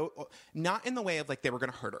 That though, not in the way of like they were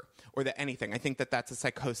going to hurt her or that anything. I think that that's a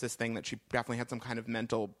psychosis thing, that she definitely had some kind of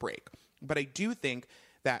mental break. But I do think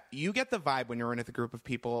that you get the vibe when you're in with a group of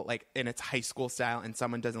people, like, and it's high school style, and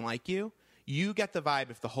someone doesn't like you. You get the vibe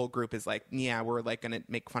if the whole group is like, yeah, we're like going to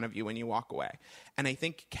make fun of you when you walk away. And I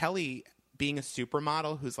think Kelly, being a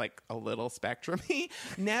supermodel who's like a little spectrum-y,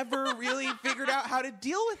 never really figured out how to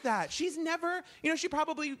deal with that. She's never, she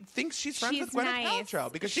probably thinks she's friends with Gwyneth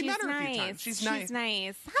Paltrow because she met her a few times. She's nice.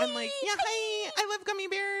 Hi. And like, yeah, hi, I love gummy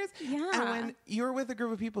bears. Yeah. And when you're with a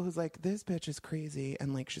group of people who's like, this bitch is crazy,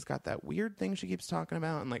 and like she's got that weird thing she keeps talking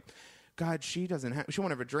about, and like, God, she won't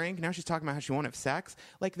have a drink. Now she's talking about how she won't have sex.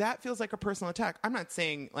 Like, that feels like a personal attack. I'm not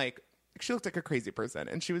saying like she looked like a crazy person,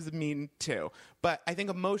 and she was mean too. But I think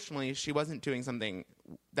emotionally she wasn't doing something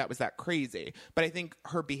that was that crazy. But I think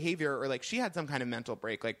her behavior, or like she had some kind of mental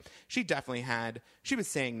break. Like, she definitely she was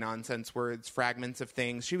saying nonsense words, fragments of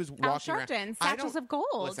things. She was walking around. Al Sharpton, Satchels of Gold.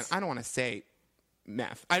 Listen, I don't want to say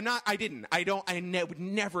meth. I would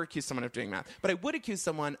never accuse someone of doing meth. But I would accuse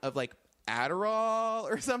someone of like Adderall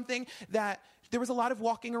or something, that there was a lot of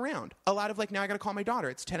walking around, a lot of like, now I got to call my daughter.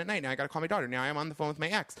 It's 10 at night. Now I got to call my daughter. Now I'm on the phone with my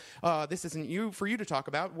ex. This isn't for you to talk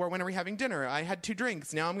about. When are we having dinner? I had 2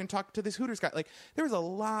 drinks. Now I'm going to talk to this Hooters guy. Like, there was a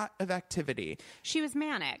lot of activity. She was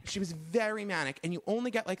manic. She was very manic. And you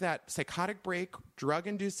only get like that psychotic break,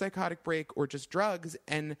 drug-induced psychotic break, or just drugs.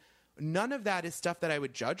 And none of that is stuff that I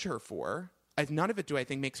would judge her for. None of it do I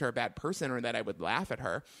think makes her a bad person or that I would laugh at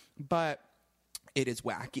her. But it is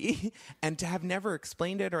wacky, and to have never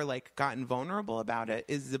explained it or like gotten vulnerable about it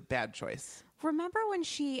is a bad choice. Remember when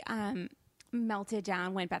she melted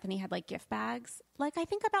down when Bethany had like gift bags? Like, I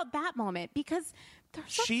think about that moment, because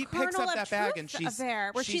she picks up that bag and she's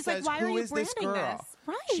there where she's says, like, why who are you is this girl? This?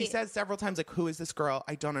 Right. She says several times, like, who is this girl?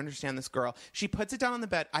 I don't understand this girl. She puts it down on the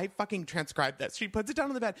bed. I fucking transcribed this. She puts it down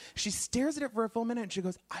on the bed. She stares at it for a full minute and she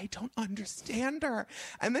goes, I don't understand her.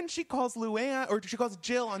 And then she calls Luann, or she calls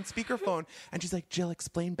Jill on speakerphone, and she's like, Jill,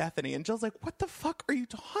 explain Bethany. And Jill's like, what the fuck are you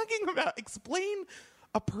talking about? Explain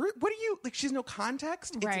what are you, like, she's no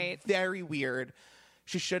context. Right. It's very weird.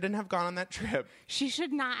 She shouldn't have gone on that trip. She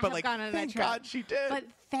should not have gone on that trip. Thank God she did. But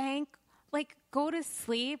go to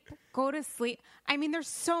sleep. I mean, there's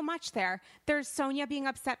so much there. There's Sonia being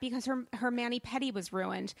upset because her mani-pedi was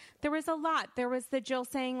ruined. There was a lot. There was the Jill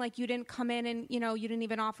saying, like, you didn't come in and, you didn't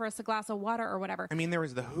even offer us a glass of water or whatever. I mean, there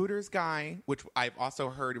was the Hooters guy, which I've also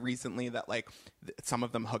heard recently that, like, some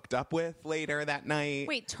of them hooked up with later that night.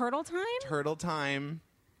 Wait, Turtle Time? Turtle Time.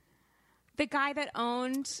 The guy that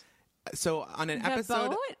owned... So on an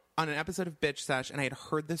episode of Bitch Sesh, and I had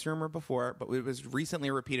heard this rumor before, but it was recently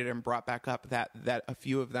repeated and brought back up that a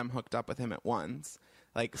few of them hooked up with him at once,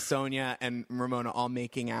 like Sonia and Ramona all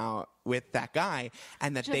making out with that guy,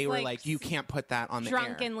 and that they were like, you can't put that on the air.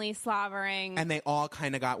 Drunkenly slobbering. And they all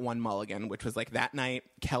kind of got one mulligan, which was like that night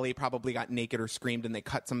Kelly probably got naked or screamed, and they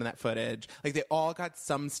cut some of that footage. Like, they all got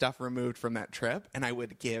some stuff removed from that trip, and I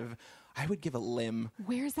would give a limb.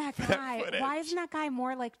 Where's that guy? Why isn't that guy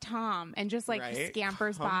more like Tom and just like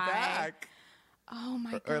scampers Come by? Back. Oh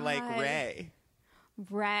my God. Or like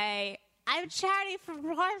Ray. I'm chatting for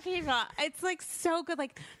more people. It's like so good.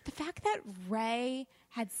 Like, the fact that Ray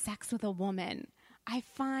had sex with a woman, I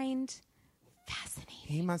find fascinating.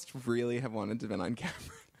 He must really have wanted to have been on camera.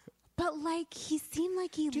 But like, he seemed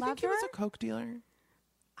like he loved her. Do you think he was a coke dealer?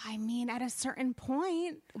 I mean, at a certain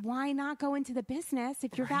point, why not go into the business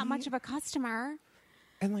if you're that much of a customer?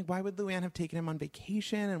 And like, why would Luann have taken him on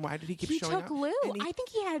vacation? And why did he keep showing up? He took Lou. I think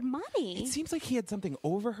he had money. It seems like he had something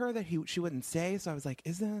over her that she wouldn't say. So I was like,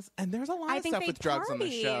 is this? And there's a lot of stuff with drugs on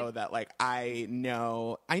the show that like, I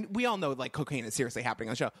know. We all know like cocaine is seriously happening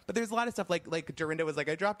on the show. But there's a lot of stuff like Dorinda was like,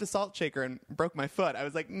 I dropped a salt shaker and broke my foot. I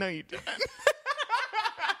was like, no, you didn't.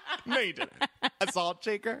 No, you didn't. A salt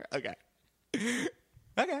shaker? Okay.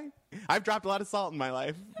 Okay. I've dropped a lot of salt in my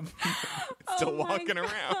life. still walking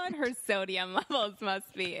around. Her sodium levels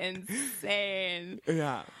must be insane.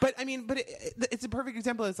 Yeah. But I mean, it's a perfect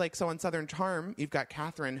example. It's like, so on Southern Charm, you've got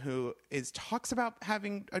Catherine who talks about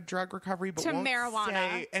having a drug recovery, but won't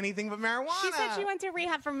say anything but marijuana. She said she went to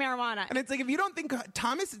rehab for marijuana. And it's like, if you don't think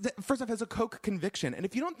Thomas, first off, has a coke conviction, and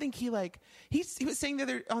if you don't think he was saying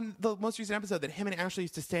on the most recent episode that him and Ashley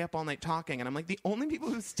used to stay up all night talking, and I'm like, the only people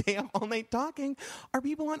who stay up all night talking are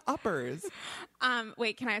people on uppers.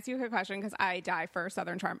 Wait, can I ask you a quick question? Because I die for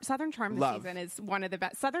Southern Charm. Southern Charm this season is one of the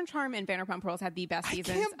best. Southern Charm and Vanderpump Rules had the best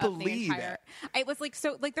seasons of the entire. It was like,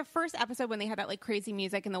 so like the first episode when they had that like crazy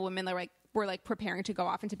music and the women were like preparing to go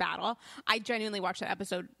off into battle. I genuinely watched that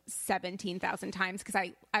episode 17,000 times because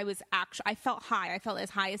I felt high. I felt as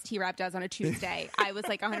high as T-Rap does on a Tuesday. I was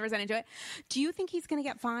like 100% into it. Do you think he's going to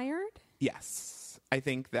get fired? Yes. I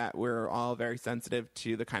think that we're all very sensitive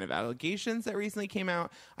to the kind of allegations that recently came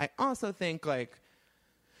out. I also think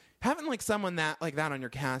having someone that on your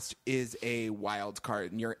cast is a wild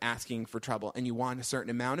card, and you're asking for trouble, and you want a certain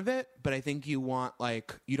amount of it. But I think you want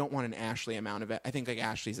you don't want an Ashley amount of it. I think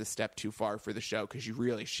Ashley's a step too far for the show because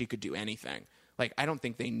she could do anything. I don't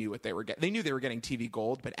think they knew what they were getting. They knew they were getting TV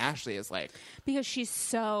gold, but Ashley is because she's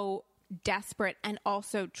so desperate and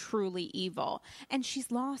also truly evil, and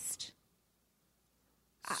she's lost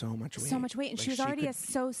so much weight, and she was already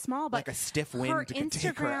so small, but a stiff wind could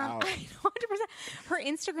take her out. 100%. Her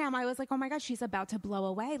Instagram, I was like, oh my god, she's about to blow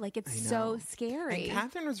away. It's so scary. And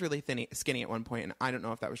Catherine was really skinny at one point, and I don't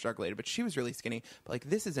know if that was drug related, but she was really skinny. But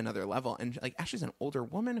this is another level, and Ashley's an older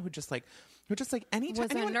woman who just anytime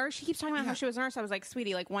was a nurse. She keeps talking about how she was a nurse. I was like,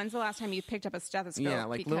 sweetie, when's the last time you picked up a stethoscope? Yeah,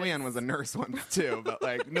 Luann was a nurse once too,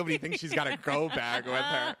 but nobody thinks she's got a go bag with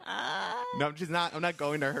her. No, she's not. I'm not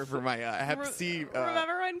going to her for my Hep C.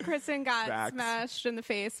 Remember when Kristen got smashed in the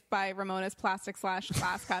face by Ramona's plastic /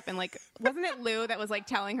 glass cup, and wasn't it Lou that was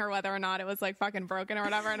telling her whether or not it was fucking broken or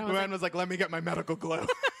whatever? And Luann was like, let me get my medical glue.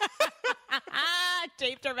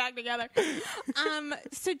 Taped her back together.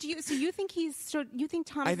 So you think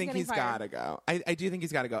Tom? I think he's got to go. I do think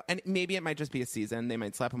he's got to go, and maybe it might just be a season. They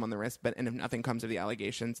might slap him on the wrist, and if nothing comes of the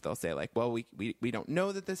allegations, they'll say well, we don't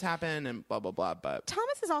know that this happened, and blah blah blah. But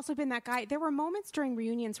Thomas has also been that guy. There were moments during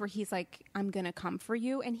reunions where he's like, "I'm gonna come for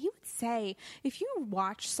you," and he would say, if you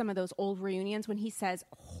watch some of those old reunions when he says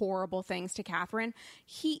horrible things to Catherine,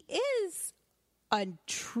 he is a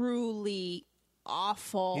truly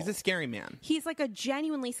awful. He's a scary man. He's a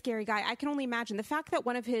genuinely scary guy. I can only imagine the fact that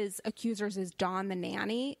one of his accusers is Dawn the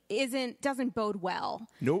nanny doesn't bode well.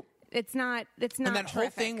 Nope. It's not. And that terrific. whole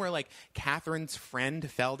thing where Catherine's friend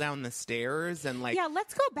fell down the stairs and yeah,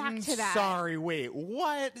 let's go back to that. Sorry, wait,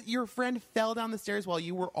 what? Your friend fell down the stairs while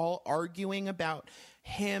you were all arguing about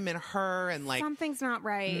him and her and something's not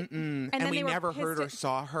right. And we never heard or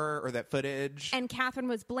saw her or that footage. And Catherine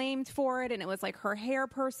was blamed for it, and it was her hair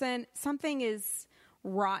person. Something is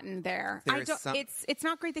rotten there. It's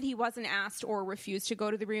not great that he wasn't asked or refused to go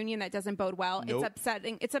to the reunion. That doesn't bode well. Nope.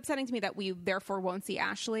 It's upsetting to me that we therefore won't see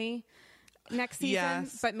Ashley next season,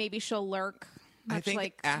 but maybe she'll lurk. Much I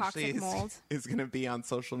think Ashley mold. is going to be on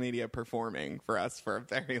social media performing for us for a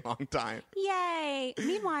very long time. Yay!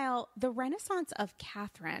 Meanwhile, the renaissance of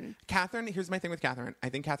Catherine. Here's my thing with Catherine. I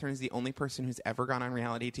think Catherine is the only person who's ever gone on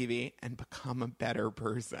reality TV and become a better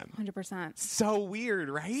person. 100%. So weird,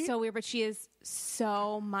 right? So weird, but she is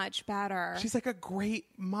so much better. She's a great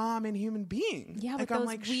mom and human being. Yeah, with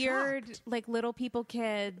those weird, shocked. Little people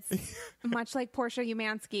kids, much like Portia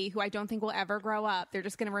Umansky, who I don't think will ever grow up. They're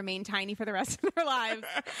just going to remain tiny for the rest of their lives.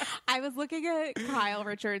 I was looking at Kyle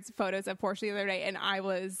Richards' photos of Portia the other day, and I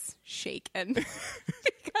was shaken.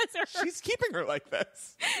 She's keeping her like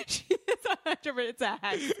this. She is 100%. It's a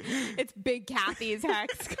hex. It's Big Kathy's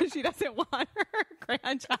hex because she doesn't want her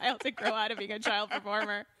grandchild to grow out of being a child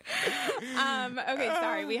performer. Okay,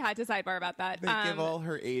 sorry. We had to sidebar about that. They give all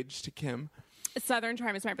her age to Kim. Southern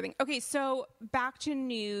Charm is my everything. Okay, so back to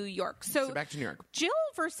New York. So back to New York. Jill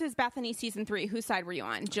versus Bethany season 3. Whose side were you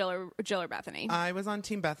on? Jill or Bethany? I was on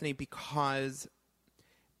Team Bethany because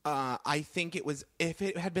I think if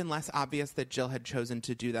it had been less obvious that Jill had chosen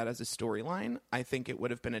to do that as a storyline, I think it would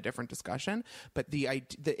have been a different discussion. But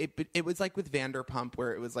it was like with Vanderpump,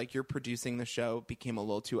 where it was you're producing the show became a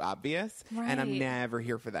little too obvious. Right. And I'm never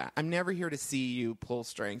here for that. I'm never here to see you pull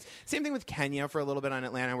strings. Same thing with Kenya for a little bit on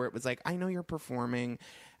Atlanta, where it was I know you're performing.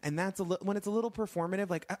 And that's when it's a little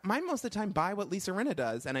performative. Mine most of the time buy what Lisa Rinna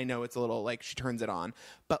does, and I know it's a little she turns it on.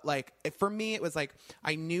 But for me, it was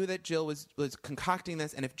I knew that Jill was concocting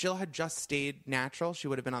this, and if Jill had just stayed natural, she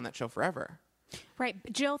would have been on that show forever. Right.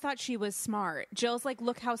 Jill thought she was smart. Jill's like,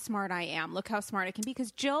 look how smart I am. Look how smart I can be.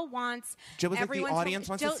 Because Jill was like, the audience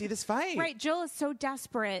wants to see this fight. Right. Jill is so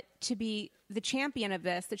desperate to be the champion of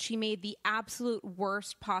this that she made the absolute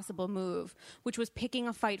worst possible move, which was picking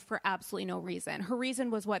a fight for absolutely no reason. Her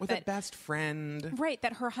reason was what? With a best friend. Right.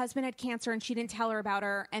 That her husband had cancer and she didn't tell her about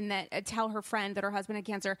her, and that tell her friend that her husband had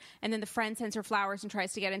cancer. And then the friend sends her flowers and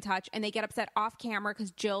tries to get in touch. And they get upset off camera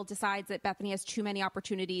because Jill decides that Bethany has too many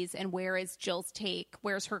opportunities. And where is Jill's take?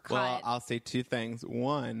 Where's her cut? Well, I'll say two things.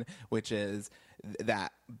 One, which is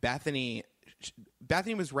that Bethany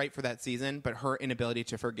was right for that season, but her inability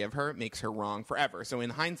to forgive her makes her wrong forever. So in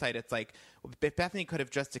hindsight, it's like, if Bethany could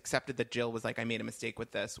have just accepted that Jill was like, I made a mistake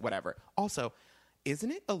with this, whatever. Also,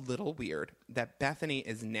 isn't it a little weird that Bethany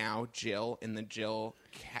is now Jill in the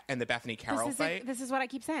Bethany Carol fight? This is what I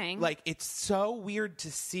keep saying. Like, it's so weird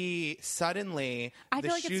to see suddenly the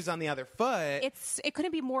like shoes on the other foot. It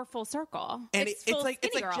couldn't be more full circle. And it's like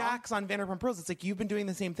Jax on Vanderpump Rules. It's like, you've been doing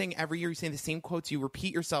the same thing every year. You say the same quotes. You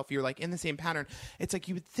repeat yourself. You're like in the same pattern. It's like,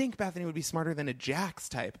 you would think Bethany would be smarter than a Jax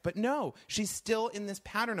type, but no, she's still in this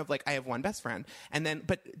pattern of like, I have one best friend, and then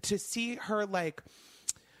but to see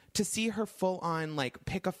her full on like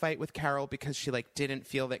pick a fight with Carol because she like didn't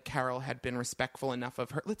feel that Carol had been respectful enough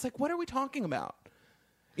of her. It's like, what are we talking about?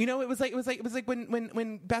 You know, it was like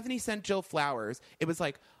when Bethany sent Jill flowers, it was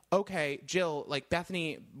like, okay, Jill, like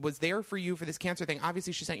Bethany was there for you for this cancer thing.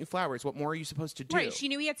 Obviously she sent you flowers. What more are you supposed to do? Right. She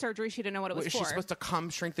knew he had surgery. She didn't know what it was for. Is she supposed to come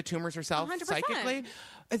shrink the tumors herself 100%. psychically?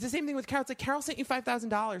 It's the same thing with Carol. It's like, Carol sent you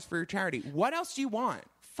 $5,000 for your charity. What else do you want?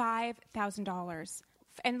 $5,000.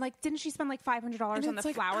 And like, didn't she spend like $500 on the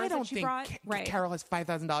flowers that she brought? Right. Carol has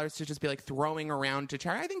 $5,000 to just be like throwing around to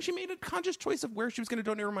charity. I think she made a conscious choice of where she was going to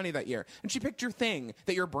donate her money that year, and she picked your thing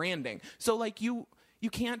that you're branding. So like, you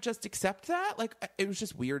can't just accept that. Like, it was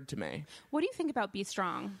just weird to me. What do you think about Be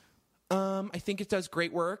Strong? I think it does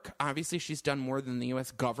great work. Obviously, she's done more than the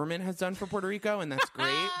U.S. government has done for Puerto Rico, and that's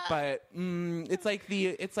great. But it's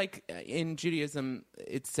like in Judaism,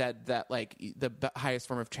 it's said that like the highest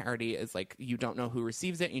form of charity is like, you don't know who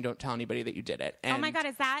receives it, and you don't tell anybody that you did it. And oh my God,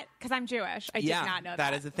 is that because I'm Jewish? I did not know that.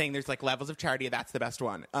 That is the thing. There's like levels of charity. That's the best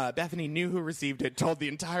one. Bethany knew who received it, told the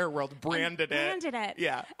entire world, branded it.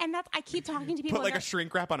 Yeah. And that's, I keep talking to people. Put like a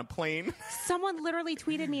shrink wrap on a plane. Someone literally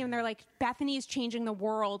tweeted me, and they're like, Bethany is changing the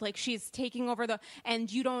world. Like, she's taking over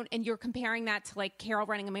and you're comparing that to like Carol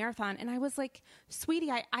running a marathon. And I was like, sweetie,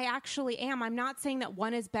 I actually am. I'm not saying that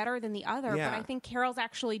one is better than the other, but I think Carol's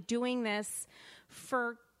actually doing this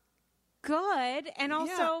for good. And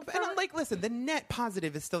also, and I'm like, listen, the net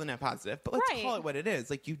positive is still the net positive, but let's call it what it is.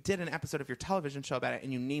 Like, you did an episode of your television show about it,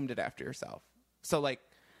 and you named it after yourself. So like,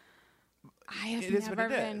 I have never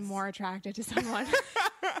been more attracted to someone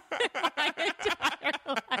my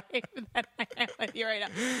entire life than I am with you right now.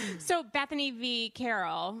 So Bethany v.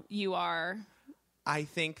 Carol, you are? I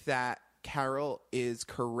think that Carol is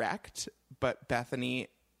correct, but Bethany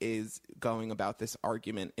is going about this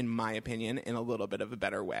argument, in my opinion, in a little bit of a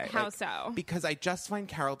better way. How so? Because I just find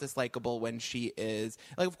Carol dislikable when she is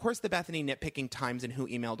like, of course the Bethany nitpicking times and who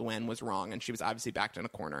emailed when was wrong, and she was obviously backed in a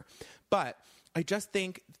corner. But I just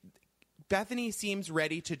think Bethany seems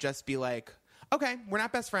ready to just be like, okay, we're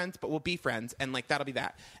not best friends, but we'll be friends, and like, that'll be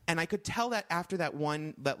that. And I could tell that after that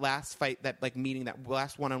last fight, that like meeting, that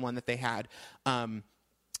last one-on-one that they had,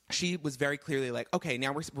 she was very clearly like, okay,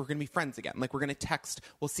 now we're going to be friends again. Like, we're going to text,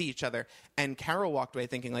 we'll see each other. And Carol walked away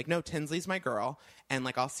thinking like, no, Tinsley's my girl, and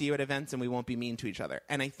like, I'll see you at events and we won't be mean to each other.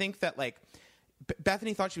 And I think that like,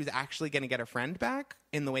 Bethany thought she was actually going to get her friend back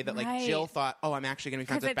in the way that like Jill thought, oh, I'm actually going to be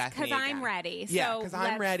friends with Bethany because I'm ready. Yeah, because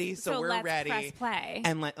I'm ready, so we're ready. Press play.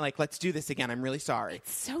 And like, let's do this again. I'm really sorry.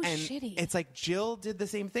 It's so shitty. It's like Jill did the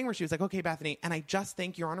same thing where she was like, okay, Bethany, and I just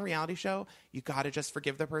think you're on a reality show. You got to just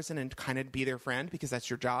forgive the person and kind of be their friend because that's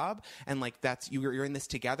your job. And like, that's you're in this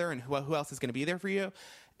together, and who else is going to be there for you?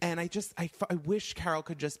 And I wish Carol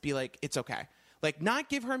could just be like, it's okay. Like, not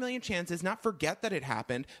give her a million chances, not forget that it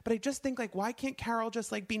happened. But I just think, like, why can't Carol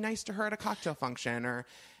just, like, be nice to her at a cocktail function?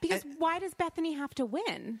 Because why does Bethany have to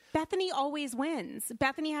win? Bethany always wins.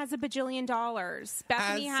 Bethany has $1 bajillion.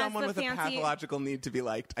 Bethany as has someone with fancy... a pathological need to be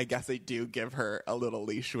liked, I guess I do give her a little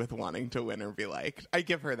leash with wanting to win or be liked. I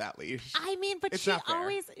give her that leash. I mean, but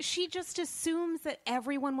she just assumes that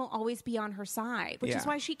everyone will always be on her side, which is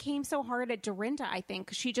why she came so hard at Dorinda, I think.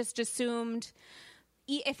 She just assumed...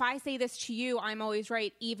 if I say this to you, I'm always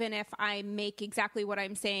right, even if I make exactly what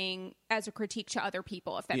I'm saying as a critique to other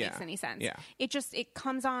people, if that makes any sense. Yeah. It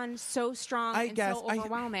comes on so strong so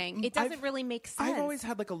overwhelming. It doesn't really make sense. I've always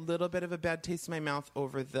had like a little bit of a bad taste in my mouth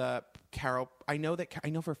over the Carol. I know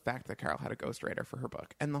for a fact that Carol had a ghostwriter for her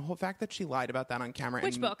book, and the whole fact that she lied about that on camera.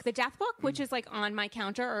 Which book? The death book, which is like on my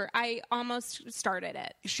counter, or I almost started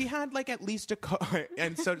it. She had like at least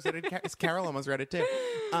and so did Carol. Almost read it too.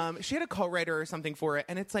 She had a co-writer or something for it,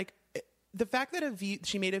 and it's like the fact that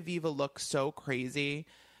she made Aviva look so crazy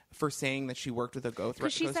for saying that she worked with a ghostwriter.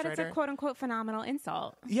 Because she said it's a quote unquote phenomenal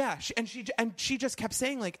insult. Yeah, she just kept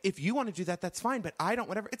saying like, if you want to do that, that's fine, but I don't.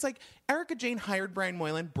 Whatever. It's like Erica Jane hired Brian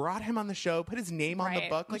Moylan, brought him on the show, put his name on the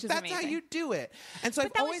book. Like that's amazing. How you do it. And so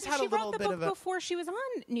I've always had a little bit of a. Before she was on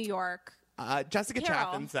New York. Jessica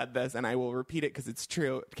Chaffin said this, and I will repeat it because it's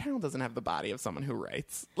true. Carol doesn't have the body of someone who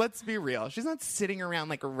writes. Let's be real. She's not sitting around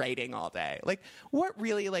like writing all day. Like what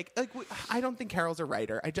really? Like I don't think Carol's a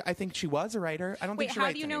writer. I think she was a writer. I don't think she writes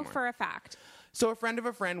how do you know anymore. For a fact? So a friend of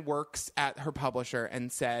a friend works at her publisher and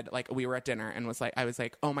said, like, we were at dinner and I was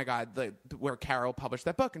like, oh my God, where Carol published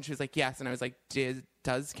that book. And she was like, yes. And I was like,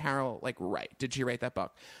 does Carol like write? Did she write that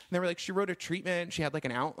book? And they were like, she wrote a treatment. She had like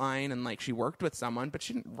an outline and like she worked with someone, but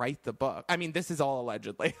she didn't write the book. I mean, this is all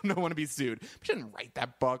allegedly. I don't want to be sued. But she didn't write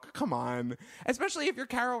that book. Come on. Especially if you're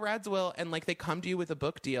Carol Radziwill and like they come to you with a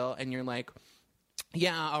book deal and you're like,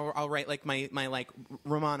 yeah, I'll write like my like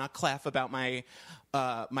Romana Clef about my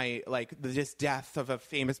like this death of a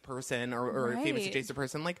famous person or a famous adjacent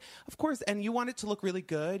person. Like, of course, and you want it to look really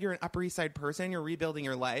good. You're an Upper East Side person. You're rebuilding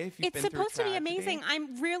your life. It's supposed to be amazing.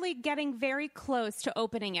 I'm really getting very close to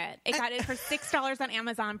opening it. I got it for $6 on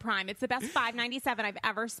Amazon Prime. It's the best $5.97 I've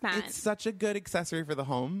ever spent. It's such a good accessory for the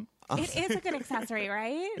home. It is a good accessory,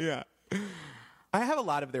 right? Yeah. I have a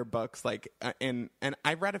lot of their books, like, and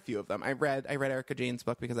I read a few of them. I read Erica Jane's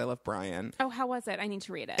book because I love Brian. Oh, how was it? I need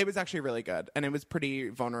to read it. It was actually really good, and it was pretty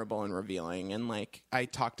vulnerable and revealing. And like, I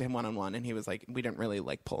talked to him one-on-one, and he was like, "We didn't really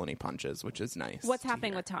like pull any punches," which is nice. What's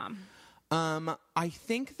happening with Tom? I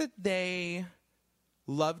think that they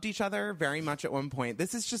loved each other very much at one point.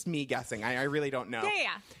 This is just me guessing. I really don't know.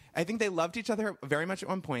 Yeah. I think they loved each other very much at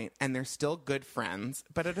one point, and they're still good friends.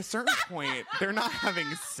 But at a certain point, they're not having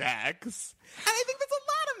sex. And I think that's a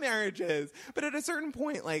lot of marriages. But at a certain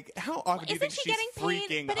point, like, how often do you think she's freaking up on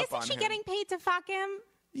him? But isn't she getting paid to fuck him?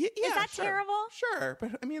 Yeah, is that terrible? Sure,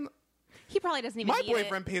 but I mean, he probably doesn't even. My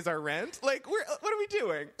boyfriend pays our rent. Like, what are we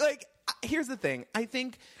doing? Like, here's the thing. I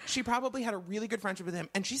think she probably had a really good friendship with him,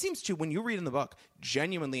 and she seems to, when you read in the book,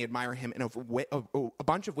 genuinely admire him in a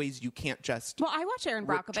bunch of ways you can't just. Well, I watch Aaron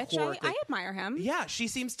Brockovich. I admire him. Yeah, she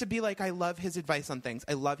seems to be like, I love his advice on things.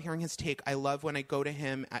 I love hearing his take. I love when I go to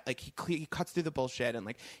him. Like he cuts through the bullshit, and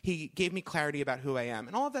like he gave me clarity about who I am,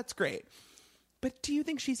 and all of that's great. But do you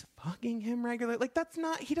think she's fucking him regularly? Like, that's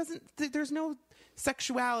not. He doesn't. There's no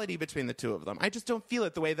sexuality between the two of them. I just don't feel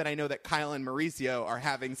it the way that I know that Kyle and Mauricio are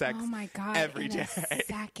having sex. Oh my God, every day. A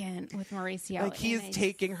second with Mauricio. Like he is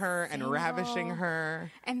taking her and ravishing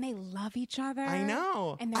her, and they love each other. I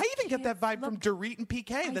know. And I even get that vibe from Dorit and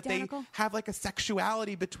PK that they have like a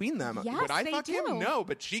sexuality between them. Yes, would I fuck him? No,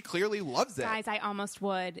 but she clearly loves it. Guys, I almost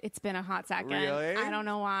would. It's been a hot second. Really? I don't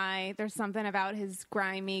know why. There's something about his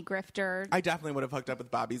grimy grifter. I definitely would have hooked up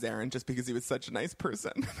with Bobby Zarin just because he was such a nice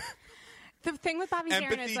person. The thing with Bobby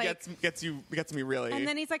Zarin is like empathy gets me really. And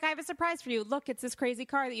then he's like, I have a surprise for you. Look, it's this crazy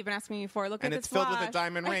car that you've been asking me for. Look and at it's this watch. filled with a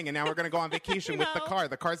diamond ring, and now we're going to go on vacation with the car.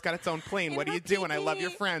 The car's got its own plane. What are you doing? I love your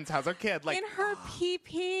friends. How's our kid? Like in her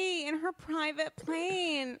PP, in her private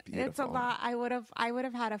plane. Beautiful. It's a lot. I would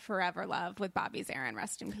have had a forever love with Bobby Zarin.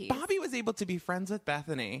 Rest in peace. Bobby was able to be friends with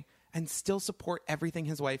Bethany and still support everything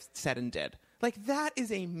his wife said and did. Like, that is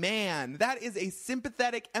a man. That is a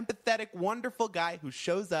sympathetic, empathetic, wonderful guy who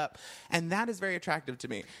shows up, and that is very attractive to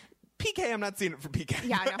me. PK, I'm not seeing it for PK.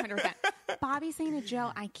 Yeah, no, 100%. Bobby saying to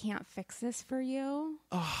Jill, I can't fix this for you.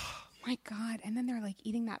 Oh. My God. And then they're, like,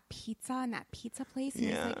 eating that pizza in that pizza place, and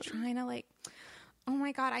he's, like, trying to, like... Oh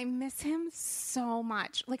my God, I miss him so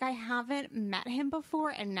much. Like, I haven't met him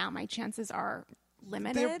before, and now my chances are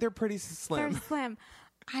limited. They're pretty slim. They're slim.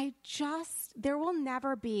 There will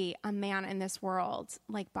never be a man in this world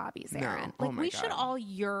like Bobby Zarin. No. Like, we should all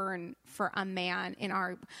yearn for a man in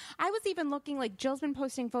our... I was even looking, like, Jill's been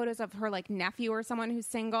posting photos of her, like, nephew or someone who's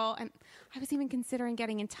single, and I was even considering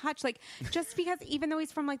getting in touch. Like, just because even though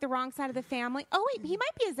he's from, like, the wrong side of the family... Oh, wait, he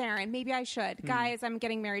might be a Zarin. Maybe I should. Guys, I'm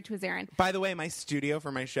getting married to a Zarin. By the way, my studio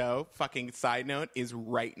for my show, fucking side note, is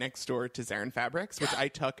right next door to Zarin Fabrics, which I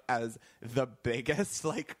took as the biggest,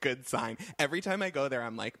 like, good sign. Every time I go there,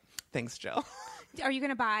 I'm like, thanks, Jill. Are you going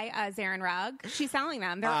to buy a Zarin rug? She's selling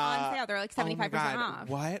them. They're on sale. They're like 75% off.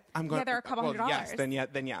 What? I'm going. Yeah, they're a couple $100. Yes, then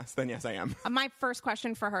yes, I am. My first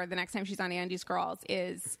question for her the next time she's on Andy's Girls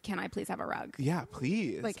is, can I please have a rug? Yeah,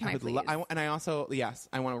 please. Like, can I please? And I also, yes,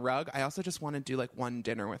 I want a rug. I also just want to do like one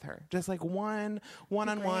dinner with her. Just like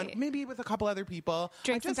one-on-one, maybe with a couple other people.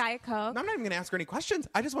 Drink some Diet Coke. I'm not even going to ask her any questions.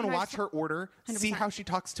 I just want to watch her order, 100%. See how she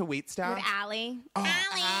talks to waitstaff. With Allie.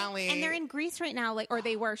 Allie. And they're in Greece right now, or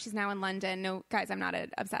they were. She's now in London. No, guys, I'm not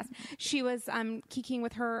obsessed. She was kikiing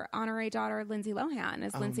with her honorary daughter, Lindsay Lohan,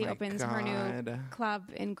 as Lindsay opens her new club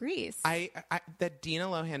in Greece. That Dina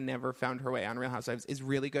Lohan never found her way on Real Housewives is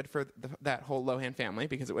really good for that whole Lohan family,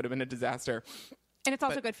 because it would have been a disaster. And it's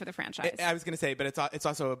also good for the franchise. I was going to say, but it's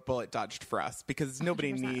also a bullet dodged for us, because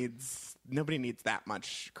nobody needs that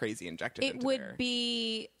much crazy injected into it would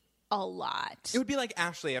be a lot. It would be like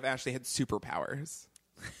Ashley if Ashley had superpowers.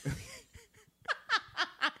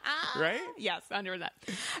 Right? Yes, 100%.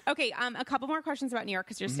 Okay, a couple more questions about New York,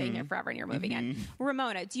 because you're staying here forever and you're moving in.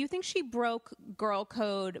 Ramona, do you think she broke girl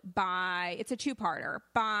code by, it's a two-parter,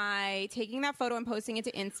 by taking that photo and posting it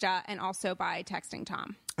to Insta, and also by texting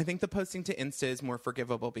Tom? I think the posting to Insta is more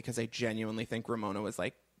forgivable, because I genuinely think Ramona was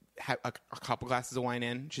like, a couple glasses of wine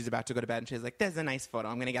in, she's about to go to bed, and she's like, there's a nice photo,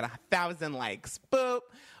 I'm gonna get 1,000 likes, boop.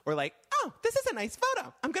 Or like, oh, this is a nice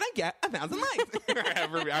photo, I'm gonna get 1,000 likes.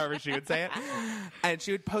 however she would say it. And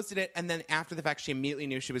she would posted it, and then after the fact she immediately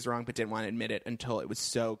knew she was wrong, but didn't want to admit it until it was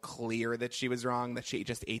so clear that she was wrong, that she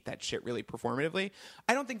just ate that shit really performatively.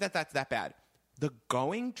 I don't think that's that bad.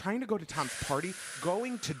 Trying to go to Tom's party,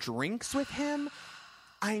 going to drinks with him,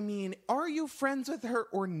 I mean, are you friends with her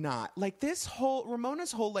or not? Like,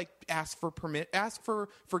 Ramona's whole, like, ask for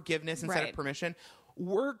forgiveness instead of permission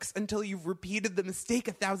works until you've repeated the mistake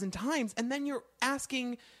 1,000 times, and then you're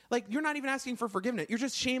asking, like, you're not even asking for forgiveness. You're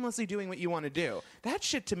just shamelessly doing what you want to do. That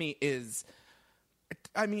shit to me is,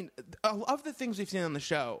 I mean, of the things we've seen on the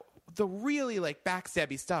show, the really, like,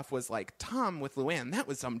 backstabby stuff was, like, Tom with Luann. That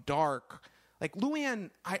was some dark... Like,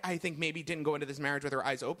 Luann, I think maybe didn't go into this marriage with her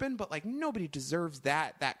eyes open, but, like, nobody deserves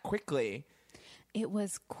that quickly. It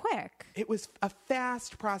was quick. It was a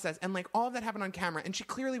fast process. And, like, all of that happened on camera. And she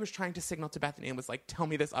clearly was trying to signal to Bethany and was like, tell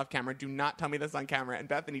me this off camera. Do not tell me this on camera. And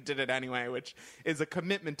Bethany did it anyway, which is a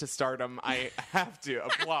commitment to stardom I have to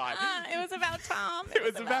applaud. It was about Tom. It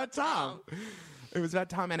was about Tom. It was about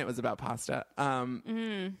Tom, and it was about pasta.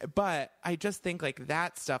 But I just think, like,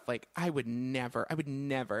 that stuff, like, I would never,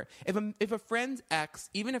 if a friend's ex,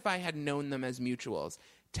 even if I had known them as mutuals,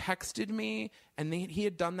 texted me and he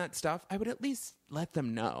had done that stuff, I would at least let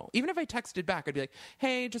them know. Even if I texted back, I'd be like,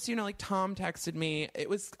 hey, just, you know, like, Tom texted me. It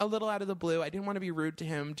was a little out of the blue. I didn't want to be rude to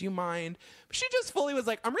him. Do you mind? But she just fully was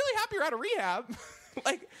like, I'm really happy you're out of rehab.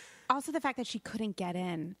 Like... Also, the fact that she couldn't get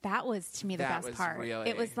in, that was, to me, the best part. Really...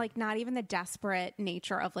 It was, like, not even the desperate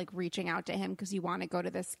nature of, like, reaching out to him because you want to go to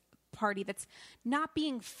this party that's not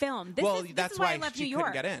being filmed. This is why I love New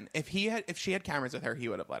York. Couldn't get in. If she had cameras with her, he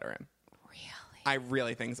would have let her in. Really? I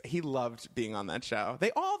really think so. He loved being on that show.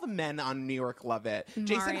 All the men on New York love it. Mario.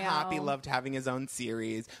 Jason Hoppy loved having his own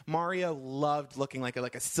series. Mario loved looking like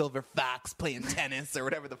a silver fox playing tennis or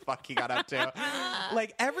whatever the fuck he got up to.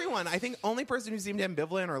 Like, everyone, I think only person who seemed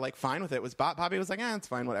ambivalent or, like, fine with it was Bob. Bobby was like, it's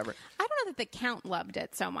fine, whatever. I don't know that the Count loved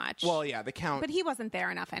it so much. Well, yeah, the Count. But he wasn't there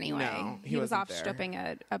enough anyway. No, he was off stripping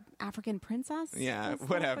a African princess. Yeah,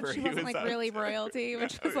 whatever. But she wasn't, like, really royalty,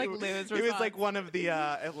 which was, like, Lou's response. He was, like, one of the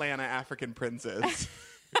Atlanta African princes.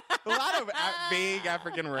 A lot of vague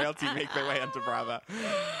African royalty make their way into Bravo.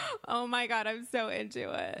 Oh my God, I'm so into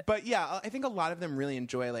it. But yeah, I think a lot of them really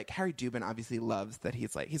enjoy, like, Harry Dubin obviously loves that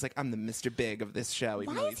he's like, I'm the Mr. Big of this show.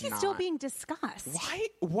 Why is he still being discussed? Why?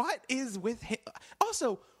 What is with him?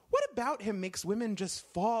 Also, what about him makes women just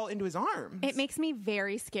fall into his arms? It makes me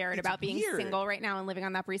very scared about being single right now and living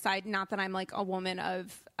on the Upper East Side. Not that I'm, like, a woman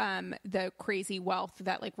of the crazy wealth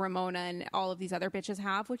that, like, Ramona and all of these other bitches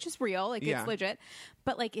have, which is real. Like, it's legit.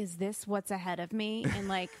 But, like, is this what's ahead of me in,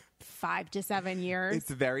 like, 5 to 7 years? It's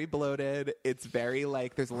very bloated. It's very,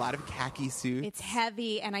 like, there's a lot of khaki suits. It's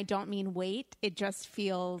heavy, and I don't mean weight. It just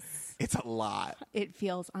feels... It's a lot. It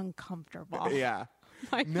feels uncomfortable. Yeah.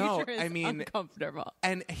 My future is uncomfortable.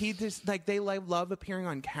 And he just, like, they love appearing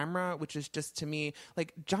on camera, which is just, to me,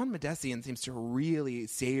 like, John Medesian seems to really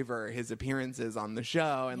savor his appearances on the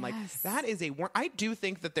show. And, like, that is I do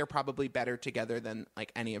think that they're probably better together than,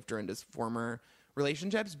 like, any of Dorinda's former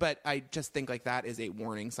relationships, but I just think, like, that is a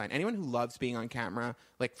warning sign. Anyone who loves being on camera,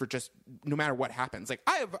 like, for just no matter what happens, like,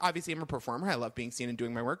 obviously I'm a performer, I love being seen and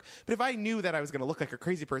doing my work, but if I knew that I was going to look like a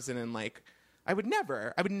crazy person and, like, I would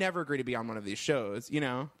never agree to be on one of these shows, you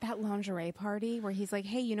know? That lingerie party where he's like,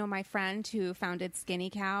 hey, you know, my friend who founded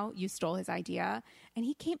Skinny Cow, you stole his idea. And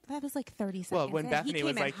he came, that was like 30 seconds. Well, when Bethany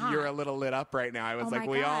was like, hot. You're a little lit up right now, I was like,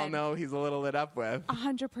 we all know he's a little lit up with.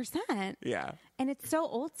 100%. Yeah. And it's so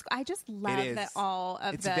old school. I just love that all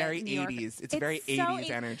of it's the very New York, 80s. It's very 80s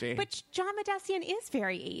energy. But John Medesian is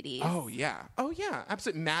very 80s. Oh, yeah.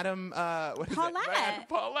 Absolutely. Madam Paulette.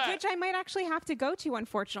 Paulette. Which I might actually have to go to,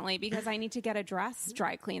 unfortunately, because I need to get a dress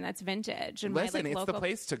dry clean that's vintage. And listen, it's the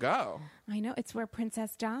place to go. I know. It's where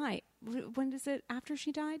Princess died. When is it? After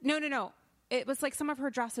she died? No. It was like some of her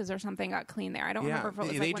dresses or something got cleaned there. I don't remember if it was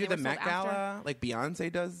they like do when the they were Met sold Gala, after. like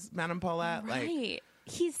Beyonce does Madame Paulette. Right.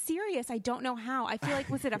 He's serious. I don't know how. I feel like,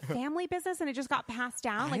 was it a family business and it just got passed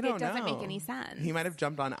down? Like, it doesn't make any sense. He might have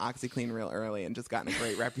jumped on OxyClean real early and just gotten a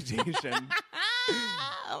great reputation.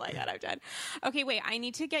 Oh my God, I'm done. Okay, wait. I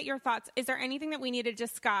need to get your thoughts. Is there anything that we need to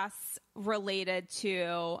discuss related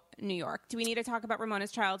to New York? Do we need to talk about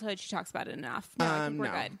Ramona's childhood? She talks about it enough. No, I think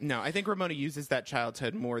we're good. No, I think Ramona uses that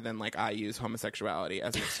childhood more than like I use homosexuality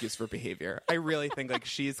as an excuse for behavior. I really think like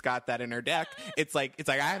she's got that in her deck. It's like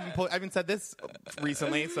I haven't said this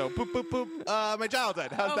recently, so poop poop poop. My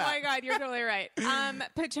childhood. How's that? Oh my God, you're totally right.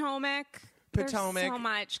 Potomac. There's so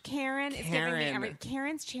much. Karen is giving me everything.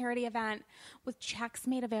 Karen's charity event with checks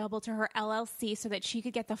made available to her LLC so that she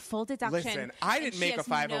could get the full deduction. Listen, I didn't make a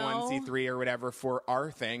 501c3 or whatever for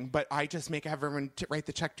our thing, but I just make everyone write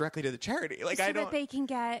the check directly to the charity. Like, so that they can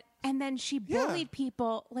get. And then she bullied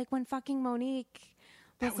people, like when fucking Monique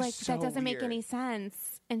was like, so that doesn't make weird. any sense.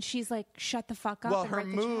 And she's like, shut the fuck up. Well, and her write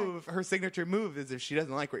the move, check. her signature move is if she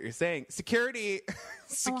doesn't like what you're saying. Security,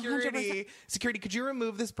 100%. security, could you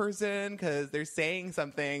remove this person because they're saying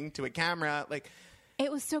something to a camera? Like, it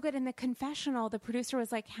was so good. In the confessional, the producer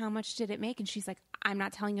was like, how much did it make? And she's like, I'm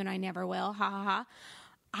not telling you and I never will. Ha ha ha.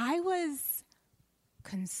 I was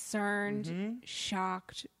concerned,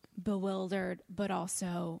 shocked, bewildered, but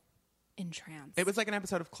also entranced. It was like an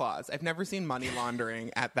episode of Claws. I've never seen money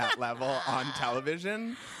laundering at that level on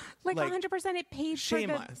television. Like 100%, it paid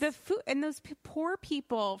shameless. for the food. And those poor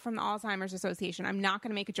people from the Alzheimer's Association, I'm not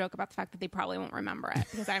going to make a joke about the fact that they probably won't remember it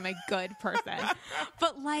because I'm a good person.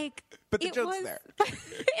 But the joke's there.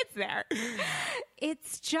 It's there.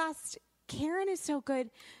 It's just, Karen is so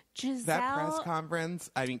good. Giselle. That press conference,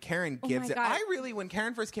 I mean, Karen gives it. God. When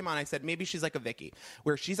Karen first came on, I said, maybe she's like a Vicky,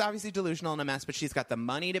 where she's obviously delusional and a mess, but she's got the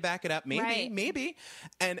money to back it up. Maybe.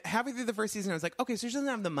 And halfway through the first season, I was like, okay, so she doesn't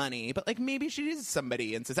have the money, but like maybe she is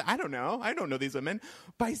somebody. And says, I don't know these women.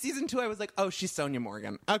 By season 2, I was like, oh, she's Sonia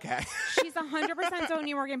Morgan. Okay. She's 100%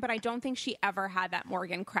 Sonia Morgan, but I don't think she ever had that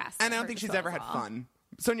Morgan crest. And I don't think she's ever had fun.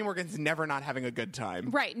 Sonia Morgan's never not having a good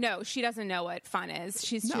time. Right. No, she doesn't know what fun is.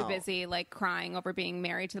 She's too busy like crying over being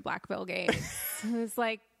married to the Black Bill Gates, who's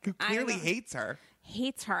like who clearly hates her.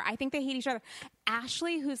 I think they hate each other.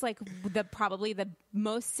 Ashley, who's like probably the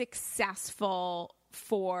most successful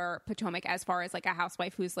for Potomac as far as like a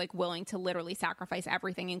housewife who's like willing to literally sacrifice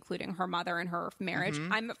everything, including her mother and her marriage.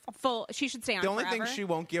 She should stay on forever. The only things she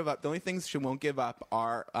won't give up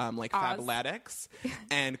are like Fabletics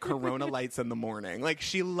and Corona lights in the morning. Like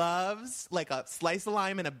she loves like a slice of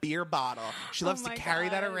lime in a beer bottle. She loves to carry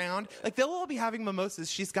that around. Like they'll all be having mimosas.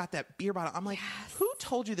 She's got that beer bottle. I'm like, who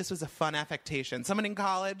told you this was a fun affectation? Someone in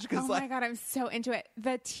college? Oh my God, I'm so into it.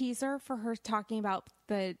 The teaser for her talking about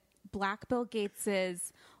the Black Bill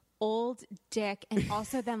Gates's old dick and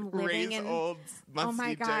also them living in old oh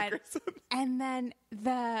my God. And then the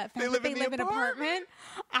fact that they live in an apartment.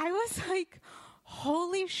 I was like,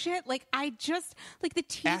 holy shit. Like I just like the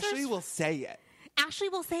teaser. Ashley will say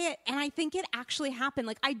it. And I think it actually happened.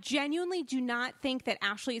 Like, I genuinely do not think that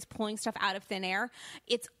Ashley is pulling stuff out of thin air.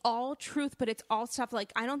 It's all truth, but it's all stuff,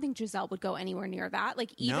 like, I don't think Giselle would go anywhere near that.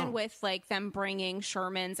 Like, even with, like, them bringing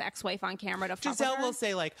Sherman's ex-wife on camera to fuck Giselle with her. will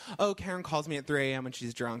say, like, oh, Karen calls me at 3 a.m. when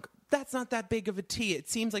she's drunk. That's not that big of a tea. It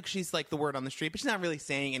seems like she's like the word on the street, but she's not really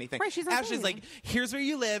saying anything. Right, she's not Ashley's like, here's where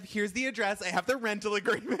you live. Here's the address. I have the rental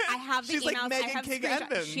agreement. I have the she's emails. Like Megan King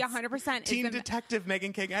Edmonds. She 100% Teen detective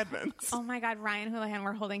Megan King Edmonds. Oh my God, Ryan Houlihan,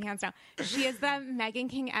 we're holding hands now. She is the Megan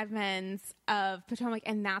King Edmonds of Potomac,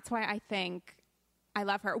 and that's why I think I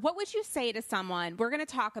love her. What would you say to someone? We're going to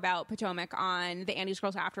talk about Potomac on the Andy's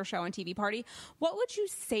Girls After Show and TV Party. What would you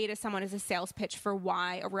say to someone as a sales pitch for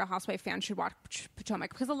why a Real Housewife fan should watch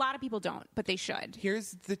Potomac? Because a lot of people don't, but they should.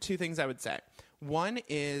 Here's the two things I would say. One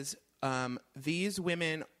is these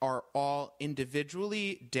women are all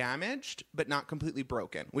individually damaged, but not completely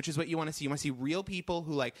broken, which is what you want to see. You want to see real people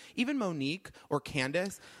who, like, even Monique or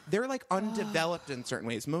Candace, they're like undeveloped in certain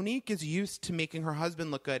ways. Monique is used to making her husband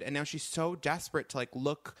look good, and now she's so desperate to like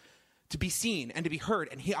look to be seen and to be heard,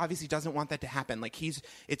 and he obviously doesn't want that to happen. Like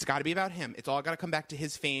it's got to be about him. It's all got to come back to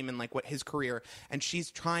his fame and like what his career. And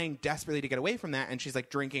she's trying desperately to get away from that, and she's like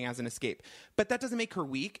drinking as an escape. But that doesn't make her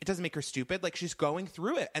weak. It doesn't make her stupid. Like she's going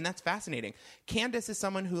through it, and that's fascinating. Candace is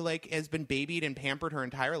someone who like has been babied and pampered her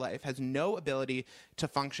entire life, has no ability to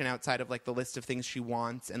function outside of like the list of things she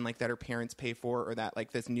wants and like that her parents pay for or that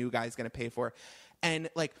like this new guy's going to pay for, and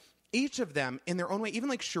like. Each of them in their own way, even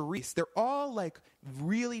like Charisse, they're all like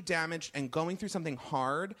really damaged and going through something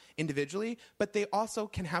hard individually, but they also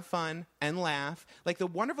can have fun and laugh. Like the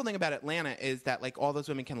wonderful thing about Atlanta is that like all those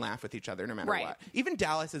women can laugh with each other no matter what. Even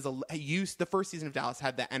Dallas is the first season of Dallas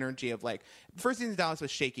had that energy of like, the first season of Dallas was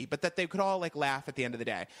shaky, but that they could all like laugh at the end of the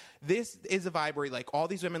day. This is a vibe where like all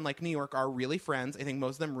these women like New York are really friends. I think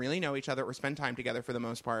most of them really know each other or spend time together for the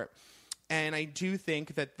most part. And I do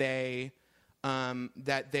think that there's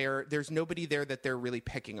nobody there that they're really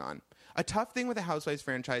picking on. A tough thing with a Housewives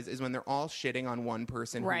franchise is when they're all shitting on one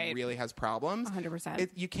person who really has problems. 100%.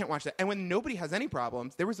 You can't watch that. And when nobody has any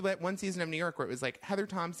problems, there was one season of New York where it was like Heather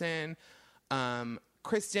Thompson,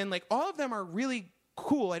 Kristen, like all of them are really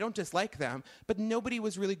cool. I don't dislike them, but nobody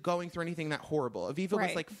was really going through anything that horrible. Aviva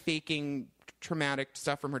was like faking traumatic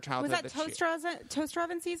stuff from her childhood. Was that Toaster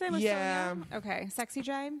Oven season? Yeah. Okay. Sexy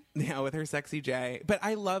J? Yeah, with her Sexy J. But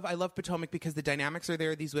I love Potomac because the dynamics are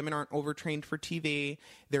there. These women aren't overtrained for TV.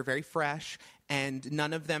 They're very fresh. And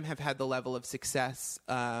none of them have had the level of success.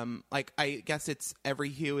 Like, I guess it's Every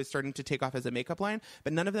Hue is starting to take off as a makeup line,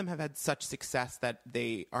 but none of them have had such success that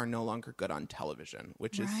they are no longer good on television,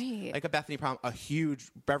 which is like a Bethany problem. A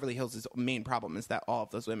huge Beverly Hills' main problem is that all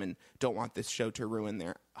of those women don't want this show to ruin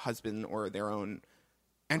their husband or their own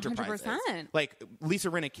enterprises. 100%. Like Lisa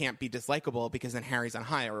Rinna can't be dislikable because then Harry's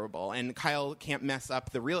unhireable, and Kyle can't mess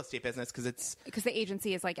up the real estate business because the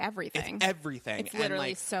agency is like everything. It's everything. It's literally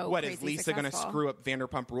and like, so what crazy is Lisa successful. going to screw up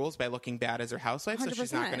Vanderpump Rules by looking bad as her housewife? 100%. So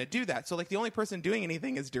she's not going to do that. So like the only person doing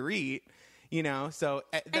anything is Dorit, you know. So